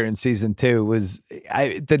figure in season 2 was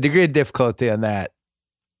the degree of difficulty on that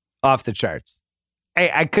off the charts.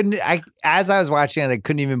 As I was watching it, I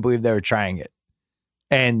couldn't even believe they were trying it.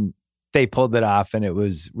 And they pulled it off, and it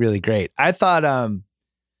was really great. I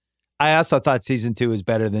also thought season 2 was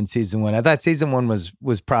better than season 1. I thought season 1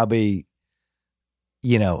 was probably,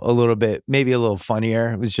 a little bit, maybe a little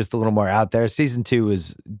funnier. It was just a little more out there. Season 2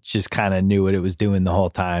 was just kind of knew what it was doing the whole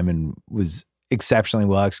time and was exceptionally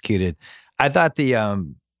well executed. I thought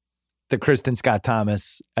the Kristen Scott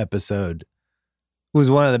Thomas episode was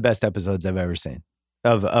one of the best episodes I've ever seen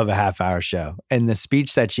of a half-hour show. And the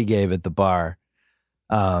speech that she gave at the bar,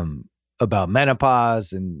 about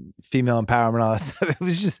menopause and female empowerment and all that stuff.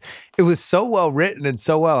 It was so well written and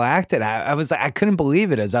so well acted. I was like, I couldn't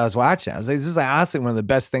believe it as I was watching. I was like, this is honestly one of the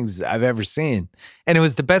best things I've ever seen. And it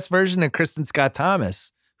was the best version of Kristen Scott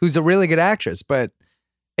Thomas, who's a really good actress. But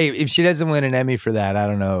hey, if she doesn't win an Emmy for that, I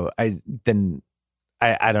don't know. I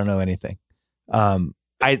don't know anything.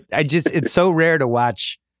 It's so rare to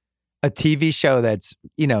watch a TV show that's,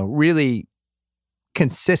 really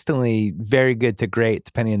consistently very good to great,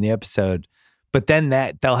 depending on the episode. But then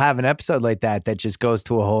they'll have an episode like that just goes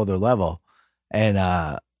to a whole other level. And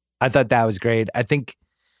I thought that was great. I think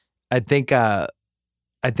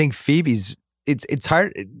Phoebe's. It's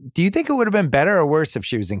hard. Do you think it would have been better or worse if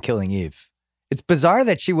she was in Killing Eve? It's bizarre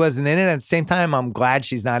that she wasn't in it. At the same time, I'm glad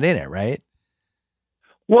she's not in it. Right?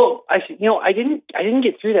 Well, I didn't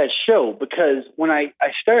get through that show because when I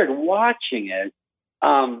started watching it,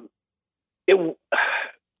 I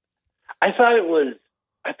thought it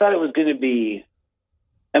was going to be,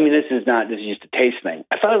 I mean, this is just a taste thing.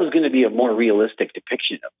 I thought it was going to be a more realistic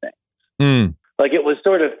depiction of things. Mm. Like it was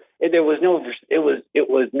sort of, there was no, it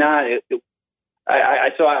was not,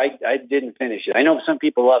 I didn't finish it. I know some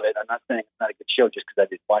people love it. I'm not saying it's not a good show just because I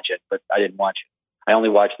didn't watch it, but I didn't watch it. I only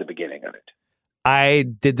watched the beginning of it. I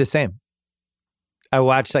did the same. I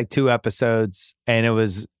watched like 2 episodes and it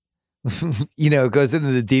was, it goes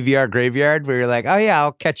into the DVR graveyard where you're like, oh yeah,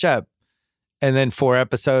 I'll catch up. And then 4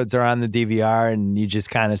 episodes are on the DVR and you just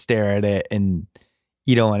kind of stare at it and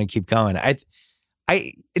you don't want to keep going.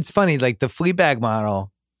 It's funny, like the Fleabag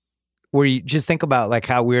model where you just think about like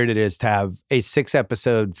how weird it is to have a 6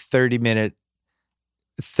 episode, 30 minute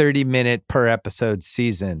per episode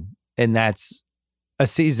season. And that's a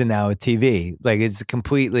season now of TV. Like it's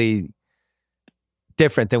completely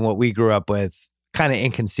different than what we grew up with. kind of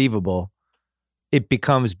inconceivable. It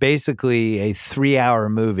becomes basically a 3-hour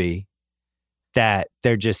movie that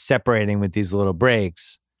they're just separating with these little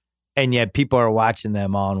breaks. And yet people are watching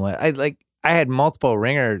them all in one. I had multiple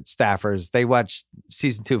Ringer staffers. They watched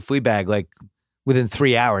season 2 of Fleabag like within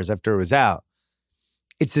 3 hours after it was out.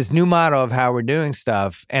 It's this new model of how we're doing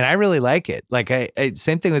stuff, and I really like it. Like I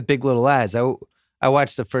same thing with Big Little Lies. I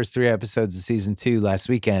watched the first 3 episodes of season 2 last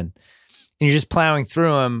weekend, and you're just plowing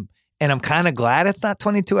through them. And I'm kind of glad it's not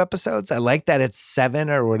 22 episodes. I like that it's 7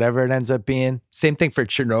 or whatever it ends up being. Same thing for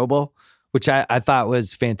Chernobyl, which I thought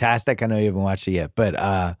was fantastic. I know you haven't watched it yet,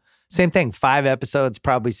 but same thing. 5 episodes,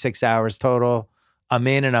 probably 6 hours total. I'm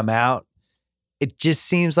in and I'm out. It just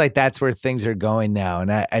seems like that's where things are going now.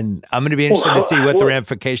 And I'm going to be interested to see what the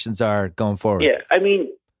ramifications are going forward. Yeah. I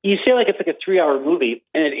mean, you say like it's like a 3-hour movie,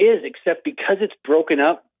 and it is, except because it's broken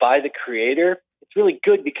up by the creator, it's really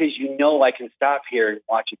good because I can stop here and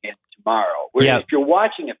watch again tomorrow. Whereas if you're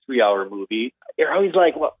watching a 3-hour movie, you're always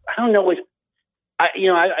like, well, I don't know. I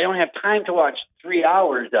don't have time to watch 3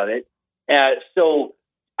 hours of it. So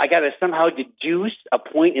I got to somehow deduce a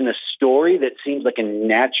point in the story that seems like a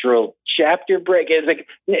natural chapter break. It's like,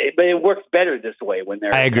 but it works better this way when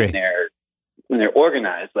they're, I agree. When they're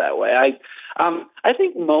organized that way. I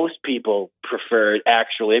think most people prefer it,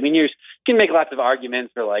 actually. I mean, you can make lots of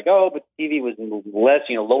arguments for like, oh, but TV was less,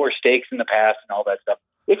 lower stakes in the past and all that stuff.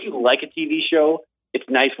 If you like a TV show, it's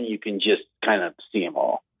nice when you can just kind of see them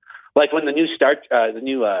all. Like when the new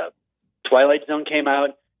Twilight Zone came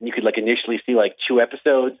out, and you could like initially see like 2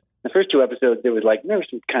 episodes. The first 2 episodes, there were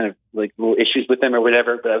some kind of like little issues with them or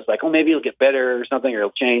whatever. But I was like, oh, maybe it'll get better or something, or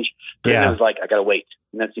it'll change. But then I was like, I gotta wait,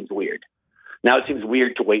 and that seems weird. Now it seems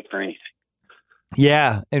weird to wait for anything.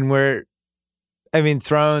 Yeah, and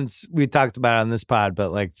Thrones. We talked about it on this pod,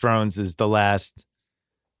 but like Thrones is the last.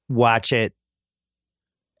 Watch it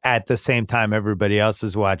at the same time everybody else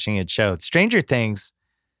is watching it. Show Stranger Things.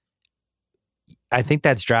 I think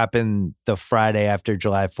that's dropping the Friday after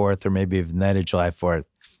July 4th, or maybe even the night of July 4th.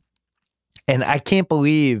 And I can't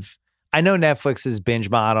believe, I know Netflix's binge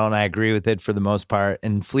model, and I agree with it for the most part.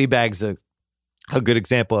 And Fleabag's a good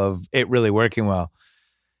example of it really working well.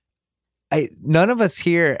 None of us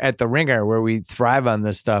here at The Ringer, where we thrive on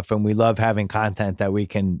this stuff and we love having content that we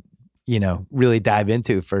can, really dive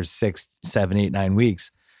into for 6, 7, 8, 9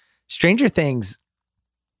 weeks. Stranger Things,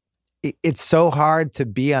 it's so hard to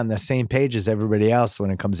be on the same page as everybody else when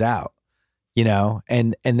it comes out,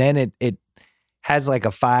 and then it has like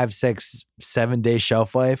a 5, 6, 7 day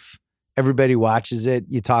shelf life. Everybody watches it,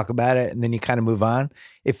 you talk about it, and then you kind of move on.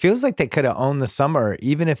 It feels like they could have owned the summer,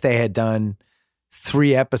 even if they had done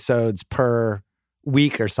 3 episodes per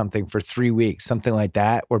week or something for 3 weeks, something like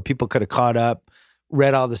that, where people could have caught up,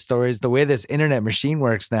 read all the stories. The way this internet machine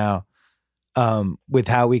works now, with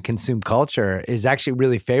how we consume culture, is actually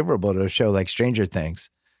really favorable to a show like Stranger Things.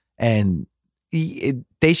 And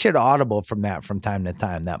they should audible from that from time to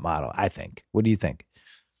time, that model, I think. What do you think?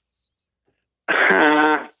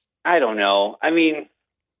 I don't know. I mean,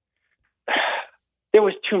 there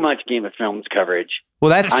was too much Game of Thrones coverage. Well,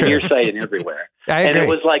 that's on true. your site and everywhere. I agree. And it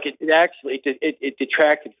was like, it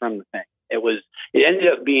detracted from the thing. It ended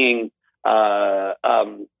up being, at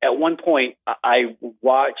one point, I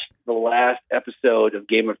watched the last episode of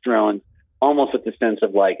Game of Thrones almost with the sense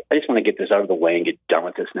of like, I just want to get this out of the way and get done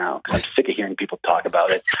with this now, because I'm sick of hearing people talk about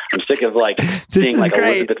it. I'm sick of like seeing like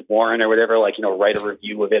great. Elizabeth Warren or whatever, like, write a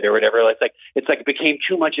review of it or whatever. It's like it became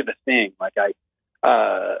too much of a thing. Like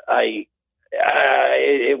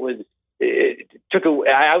it took away,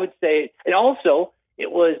 I would say, and also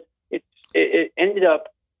it ended up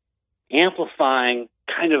amplifying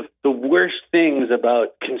kind of the worst things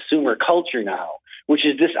about consumer culture now, which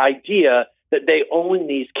is this idea that they own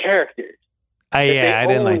these characters. I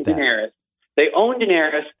didn't like that. They own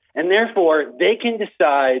Daenerys, and therefore they can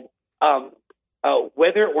decide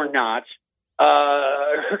whether or not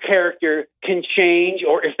her character can change,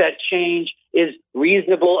 or if that change is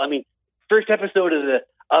reasonable. I mean, first episode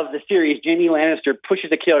of the series, Jaime Lannister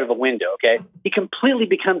pushes a kid out of a window. Okay, he completely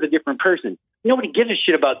becomes a different person. Nobody gives a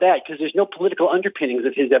shit about that because there's no political underpinnings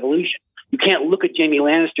of his evolution. You can't look at Jaime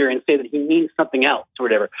Lannister and say that he means something else or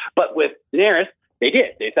whatever. But with Daenerys, they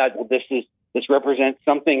did. They thought, well, this represents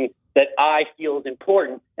something that I feel is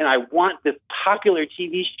important, and I want this popular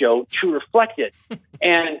TV show to reflect it.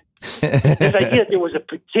 And this idea that there was a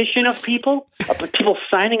petition of people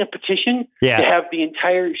signing a petition to have the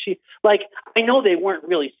entire like, I know they weren't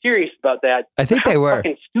really serious about that. I think they were.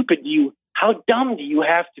 Fucking stupid. How dumb do you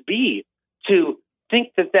have to be to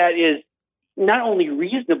think that is not only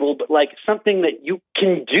reasonable, but like something that you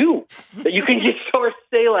can do, that you can just sort of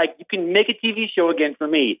say, like, you can make a TV show again for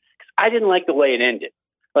me, because I didn't like the way it ended.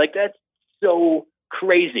 Like, that's so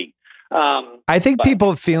crazy. I think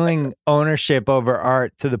people feeling ownership over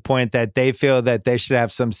art to the point that they feel that they should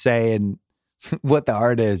have some say in what the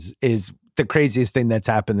art is the craziest thing that's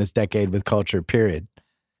happened this decade with culture, period.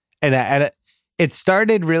 And it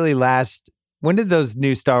started really when did those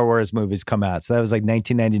new Star Wars movies come out? So that was like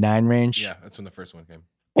 1999 range? Yeah, that's when the first one came.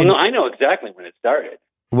 Well, no, I know exactly when it started.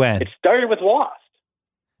 When? It started with Lost.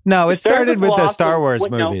 No, it started with the Star Wars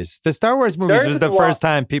movies. The Star Wars movies was the first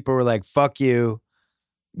time people were like, fuck you.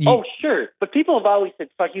 Oh, sure. But people have always said,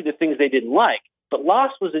 fuck you, the things they didn't like. But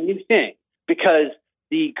Lost was a new thing because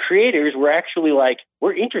the creators were actually like,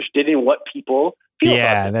 we're interested in what people feel about it.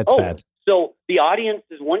 Yeah, that's bad. So the audience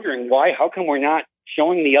is wondering why, how come we're not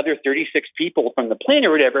showing the other 36 people from the plane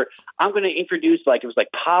or whatever? I'm going to introduce, like, it was like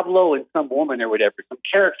Pablo and some woman or whatever, some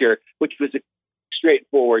character, which was a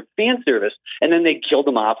straightforward fan service. And then they killed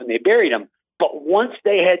them off and they buried them. But once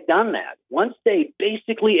they had done that, once they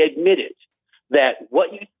basically admitted that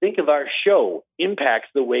what you think of our show impacts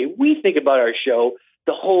the way we think about our show,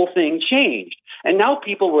 the whole thing changed. And now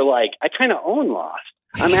people were like, I kind of own Lost.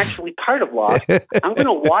 I'm actually part of Lost. I'm going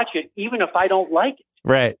to watch it even if I don't like it.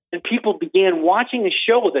 Right. And people began watching a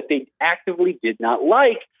show that they actively did not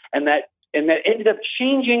like, and that ended up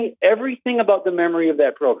changing everything about the memory of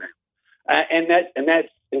that program. And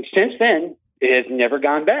since then, it has never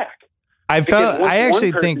gone back. I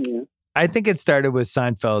think it started with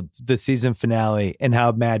Seinfeld, the season finale, and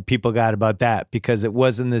how mad people got about that because it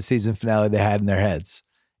wasn't the season finale they had in their heads.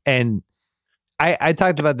 And I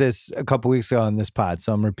talked about this a couple weeks ago on this pod,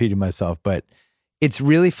 so I'm repeating myself, but it's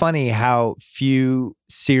really funny how few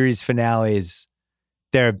series finales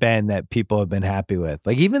there have been that people have been happy with.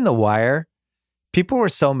 Like even The Wire, people were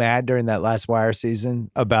so mad during that last Wire season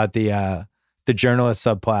about the journalist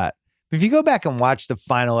subplot. If you go back and watch the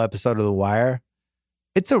final episode of The Wire,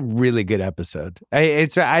 it's a really good episode.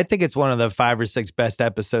 I think it's one of the 5 or 6 best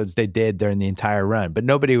episodes they did during the entire run. But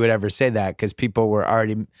nobody would ever say that because people were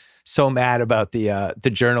already so mad about the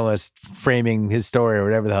journalist framing his story or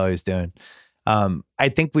whatever the hell he was doing. I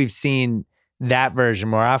think we've seen that version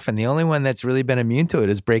more often. The only one that's really been immune to it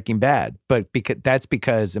is Breaking Bad. But that's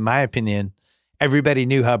because, in my opinion, everybody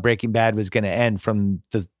knew how Breaking Bad was going to end from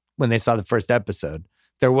when they saw the first episode.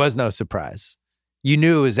 There was no surprise. You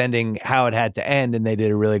knew it was ending how it had to end, and they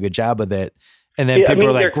did a really good job with it. And then people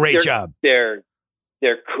were like, great job. There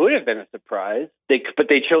could have been a surprise, but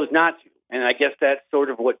they chose not to. And I guess that's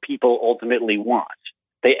sort of what people ultimately want.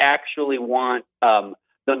 They actually want the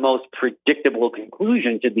most predictable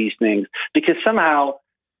conclusion to these things, because somehow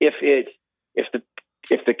if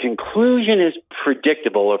the conclusion is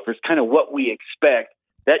predictable, or if it's kind of what we expect,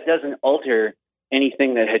 that doesn't alter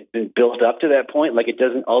anything that had been built up to that point. Like, it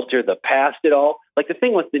doesn't alter the past at all. Like the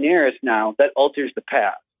thing with Daenerys now, that alters the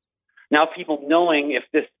past. Now people knowing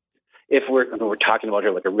if we're talking about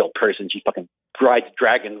her like a real person, she fucking rides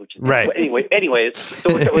dragons, which is right. Anyways, so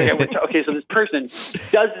okay, so this person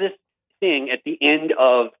does this thing at the end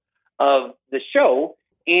of the show,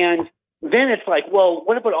 and then it's like, well,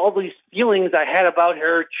 what about all these feelings I had about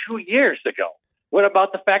her 2 years ago? What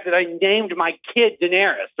about the fact that I named my kid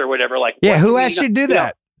Daenerys or whatever? Like, yeah, who asked you to do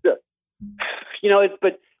that?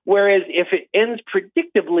 But whereas if it ends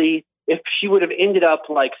predictably, if she would have ended up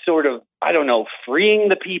like sort of, I don't know, freeing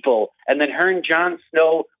the people, and then her and Jon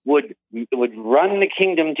Snow would run the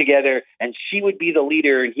kingdom together, and she would be the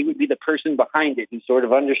leader and he would be the person behind it who sort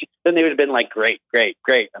of understood, then they would have been like, great.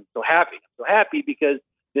 I'm so happy because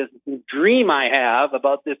this dream I have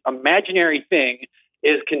about this imaginary thing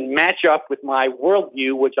can match up with my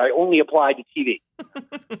worldview, which I only apply to TV.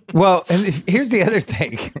 Well, and here's the other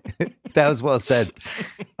thing. That was well said.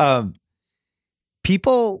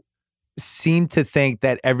 People seem to think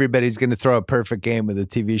that everybody's going to throw a perfect game with a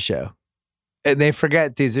TV show. And they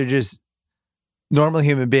forget these are just normal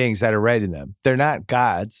human beings that are writing them. They're not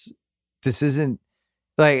gods. This isn't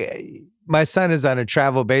like my son is on a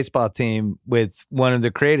travel baseball team with one of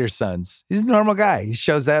the creator's sons. He's a normal guy. He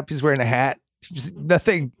shows up. He's wearing a hat.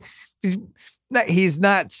 Nothing. He's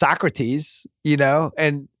not Socrates,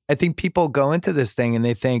 and I think people go into this thing and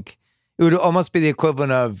they think it would almost be the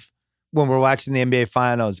equivalent of when we're watching the NBA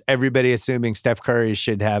finals, everybody assuming Steph Curry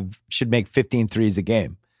should make 15 threes a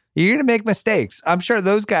game. You're going to make mistakes. I'm sure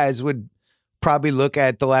those guys would probably look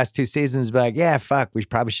at the last 2 seasons and be like, yeah, fuck, we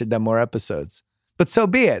probably should have done more episodes, but so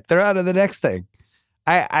be it. They're out of the next thing.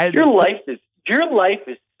 Your life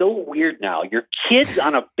is so weird now. Your kid's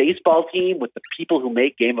on a baseball team with the people who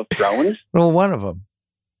make Game of Thrones. Well, one of them.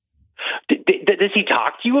 Does he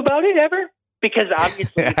talk to you about it ever? Because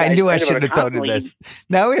obviously, I knew I shouldn't have told you this.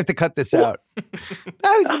 Now we have to cut this out.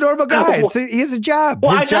 No, he's a normal guy. He has a job.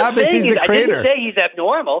 His job is he's a creator. I didn't say he's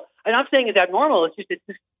abnormal. I'm not saying he's abnormal. It's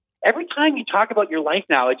just every time you talk about your life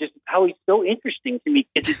now, it's just how he's so interesting to me.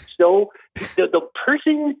 It's just so the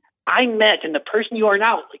person I met and the person you are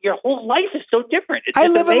now, your whole life is so different. I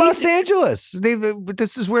live in Los Angeles.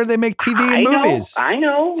 This is where they make TV and movies. I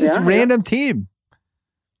know. It's this random team.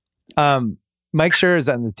 Mike Schur is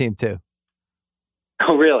on the team too.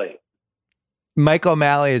 Oh, really? Mike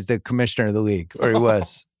O'Malley is the commissioner of the league, or he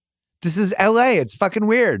was. This is LA. It's fucking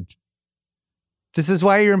weird. This is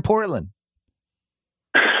why you're in Portland.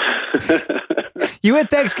 You had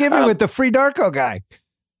Thanksgiving with the Free Darko guy.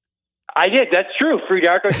 I did. That's true. Free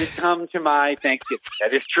Darko did come to my Thanksgiving.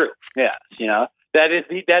 That is true. Yes,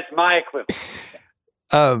 that's my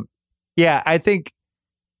equivalent. Yeah, I think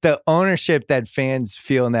the ownership that fans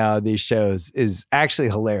feel now of these shows is actually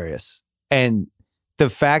hilarious, and the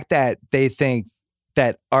fact that they think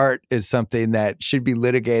that art is something that should be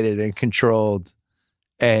litigated and controlled,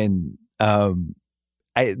 and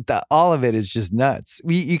all of it is just nuts.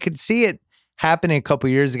 You could see it happening a couple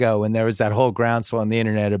years ago when there was that whole groundswell on the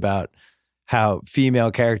internet about how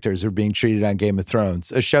female characters are being treated on Game of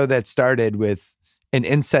Thrones, a show that started with an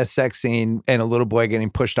incest sex scene and a little boy getting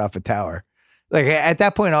pushed off a tower. Like at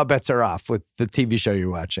that point, all bets are off with the TV show you're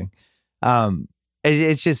watching.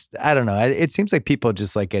 It's just, I don't know. It seems like people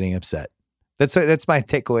just like getting upset. That's my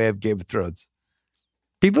takeaway of Game of Thrones.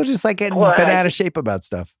 People just like getting bent out of shape about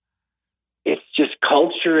stuff. It's just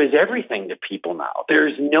culture is everything to people now.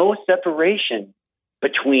 There's no separation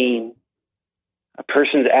between a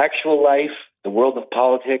person's actual life, the world of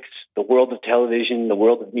politics, the world of television, the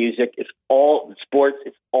world of music. It's all sports.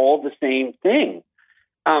 It's all the same thing.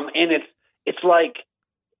 And it's like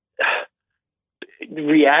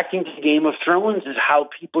reacting to Game of Thrones is how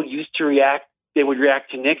people used to react. They would react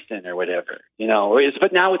to Nixon or whatever,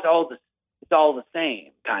 but now it's all the same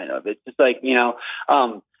kind of. It's just like,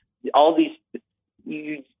 all these,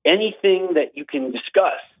 anything that you can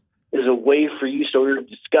discuss is a way for you sort of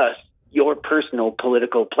discuss your personal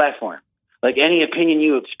political platform. Like any opinion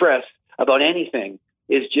you express about anything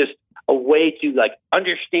is just a way to like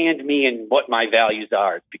understand me and what my values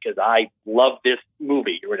are because I love this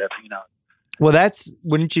movie or whatever, Well,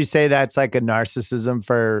 wouldn't you say that's like a narcissism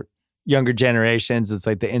for younger generations? It's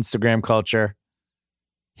like the Instagram culture.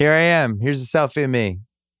 Here I am. Here's a selfie of me.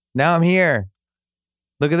 Now I'm here.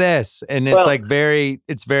 Look at this. And it's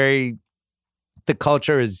the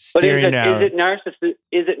culture is steering now. Is it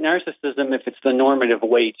narcissism if it's the normative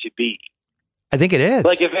way to be? I think it is.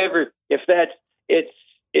 Like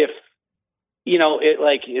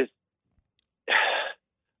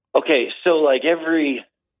okay. So like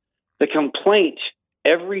the complaint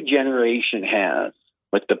every generation has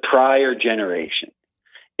with the prior generation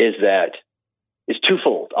is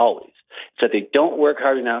twofold always. It's that they don't work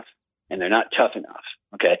hard enough and they're not tough enough.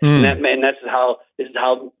 Okay. And this is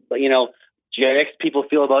how Gen X people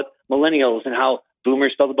feel about millennials and how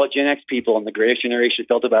boomers felt about Gen X people and the greatest generation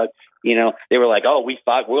felt about, they were like, oh, we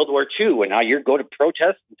fought World War II and now you're go to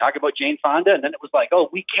protest and talk about Jane Fonda. And then it was like, oh,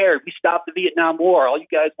 we cared. We stopped the Vietnam War. All you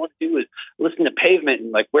guys want to do is listen to Pavement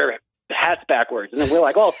and like wear hats backwards. And then we're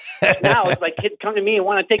like, oh, now it's like kids come to me and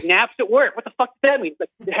want to take naps at work. What the fuck does that mean? Like,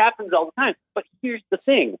 it happens all the time. But here's the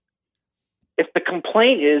thing. If the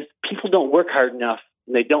complaint is people don't work hard enough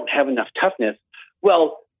and they don't have enough toughness,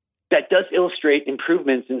 well, that does illustrate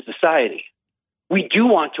improvements in society. We do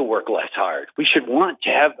want to work less hard. We should want to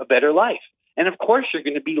have a better life. And of course, you're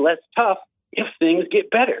going to be less tough if things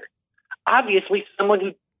get better. Obviously, someone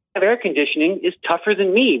who has air conditioning is tougher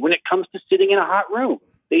than me when it comes to sitting in a hot room.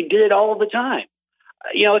 They did it all the time.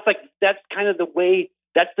 It's like that's kind of the way,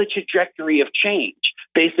 that's the trajectory of change.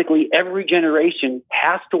 Basically, every generation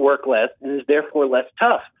has to work less and is therefore less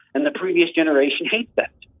tough. And the previous generation hates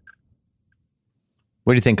that.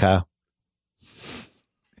 What do you think, Kyle?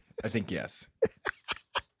 I think yes.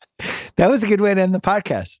 That was a good way to end the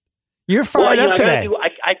podcast. You're fired up today.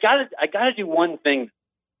 I gotta do one thing.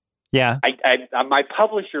 Yeah. My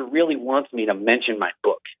publisher really wants me to mention my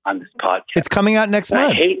book on this podcast. It's coming out next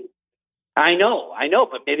month. I know,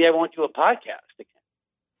 but maybe I won't do a podcast again.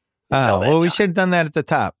 Oh, well, we should have done that at the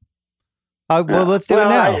top. Well, let's do it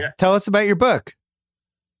now. Tell us about your book.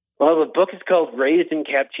 Well, the book is called Raised in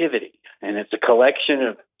Captivity, and it's a collection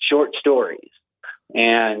of short stories.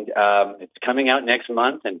 And it's coming out next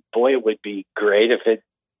month, and boy, it would be great if it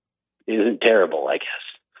isn't terrible, I guess.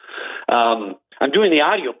 I'm doing the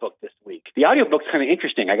audiobook this week. The audiobook's kind of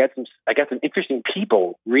interesting. I got some interesting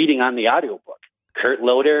people reading on the audiobook. Kurt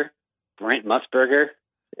Loder, Brent Musburger.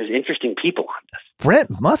 There's interesting people on this. Brent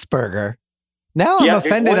Musburger? Now I'm Yeah,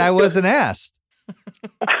 offended there's I one- wasn't asked.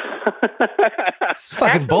 It's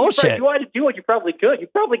fucking bullshit. If you wanted to do it, you probably could. You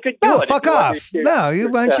probably could do No, it. fuck off. No,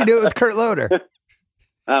 why don't you do it with Kurt Loder?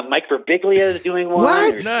 Mike Birbiglia is doing one.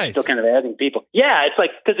 What? They're Nice. Still kind of adding people. Yeah, it's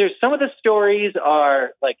like, because there's some of the stories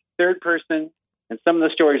are like third person and some of the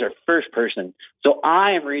stories are first person. So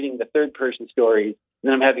I am reading the third person stories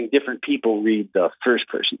and then I'm having different people read the first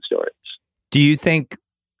person stories. Do you think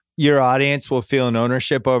your audience will feel an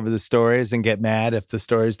ownership over the stories and get mad if the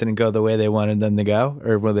stories didn't go the way they wanted them to go?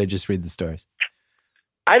 Or will they just read the stories?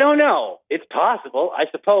 I don't know. It's possible, I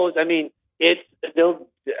suppose. I mean,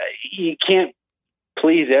 you can't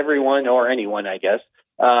please everyone or anyone, I guess.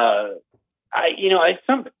 The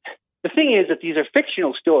thing is that these are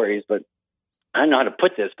fictional stories, but I don't know how to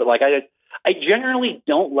put this, but like I generally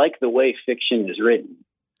don't like the way fiction is written.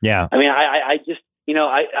 Yeah. I mean, I just,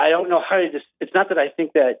 I don't know how to just, it's not that I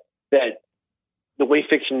think that the way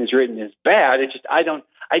fiction is written is bad. It's just, I don't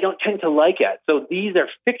tend to like it. So these are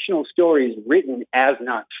fictional stories written as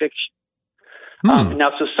nonfiction.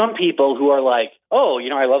 Now, so some people who are like, oh,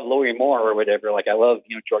 I love Louis Moore or whatever, like I love,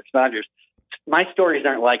 George Saunders. My stories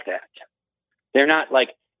aren't like that. They're not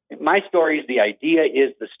like my stories. The idea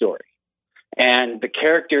is the story, and the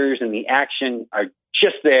characters and the action are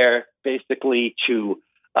just there basically to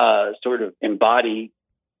sort of embody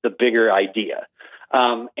the bigger idea.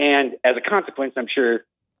 And as a consequence, I'm sure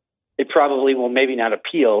it probably will maybe not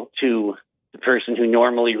appeal to the person who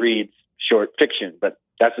normally reads short fiction, but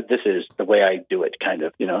that's what this is, the way I do it, kind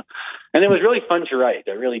of, And it was really fun to write.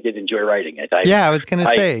 I really did enjoy writing it. I was going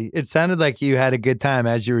to say, it sounded like you had a good time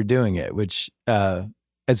as you were doing it, which,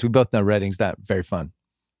 as we both know, writing's not very fun.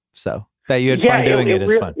 So that you had fun doing it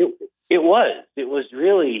is fun. It was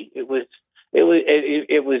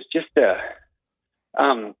just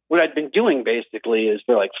what I'd been doing basically is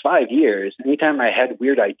for like 5 years. Anytime I had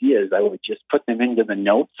weird ideas, I would just put them into the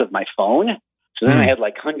notes of my phone. So then I had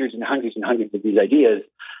like hundreds and hundreds and hundreds of these ideas.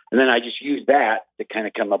 And then I just used that to kind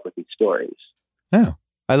of come up with these stories. Oh,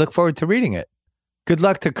 I look forward to reading it. Good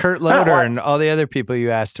luck to Kurt Loder and all the other people you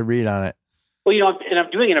asked to read on it. Well, and I'm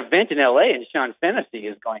doing an event in LA and Sean Fennessy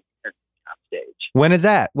is going on stage. When is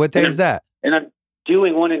that? What day is that? And I'm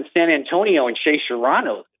doing one in San Antonio and Shay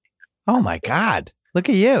Serrano. Oh my God. Look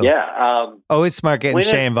at you. Yeah. Always smart getting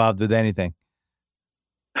Shay involved with anything.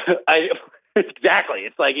 Exactly.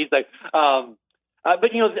 It's like, he's like,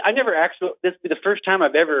 but I never actually, this will be the first time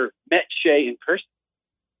I've ever met Shay in person.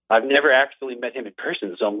 I've never actually met him in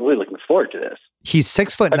person, so I'm really looking forward to this. He's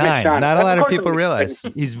 6'9". Not a lot of people realize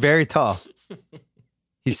he's very tall.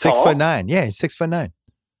 He's 6'9". Yeah, he's 6'9".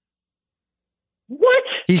 What?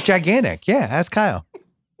 He's gigantic. Yeah, ask Kyle.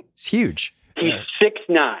 It's huge. He's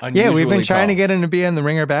 6'9". Yeah, we've been trying to get him to be on the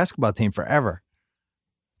Ringer basketball team forever,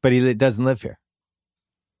 but he doesn't live here.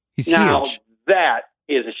 He's now, huge. That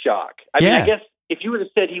is a shock. I mean, I guess if you would have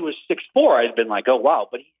said he was 6'4", I'd been like, oh wow,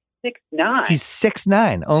 but he's 6'9". He's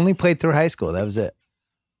 6'9". Only played through high school. That was it.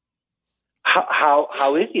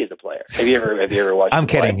 How is he as a player? Have you ever watched? I'm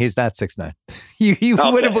kidding. He's not 6'9". You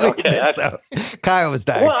would have believed this, though. Kyle was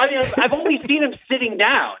dying. Well, I mean, I've only seen him sitting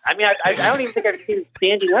down. I mean, I don't even think I've seen him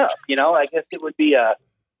standing up. I guess it would be I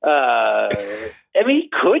mean,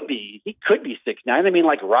 he could be 6'9". I mean,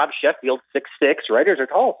 like Rob Sheffield, 6'6". Writers are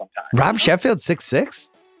tall sometimes. Rob Sheffield,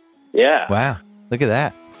 6'6"? Yeah. Wow. Look at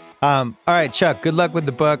that. All right, Chuck, good luck with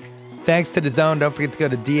the book. Thanks to DAZN. Don't forget to go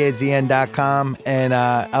to DAZN.com, and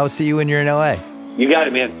I'll see you when you're in LA. You got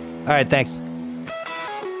it, man. All right, thanks.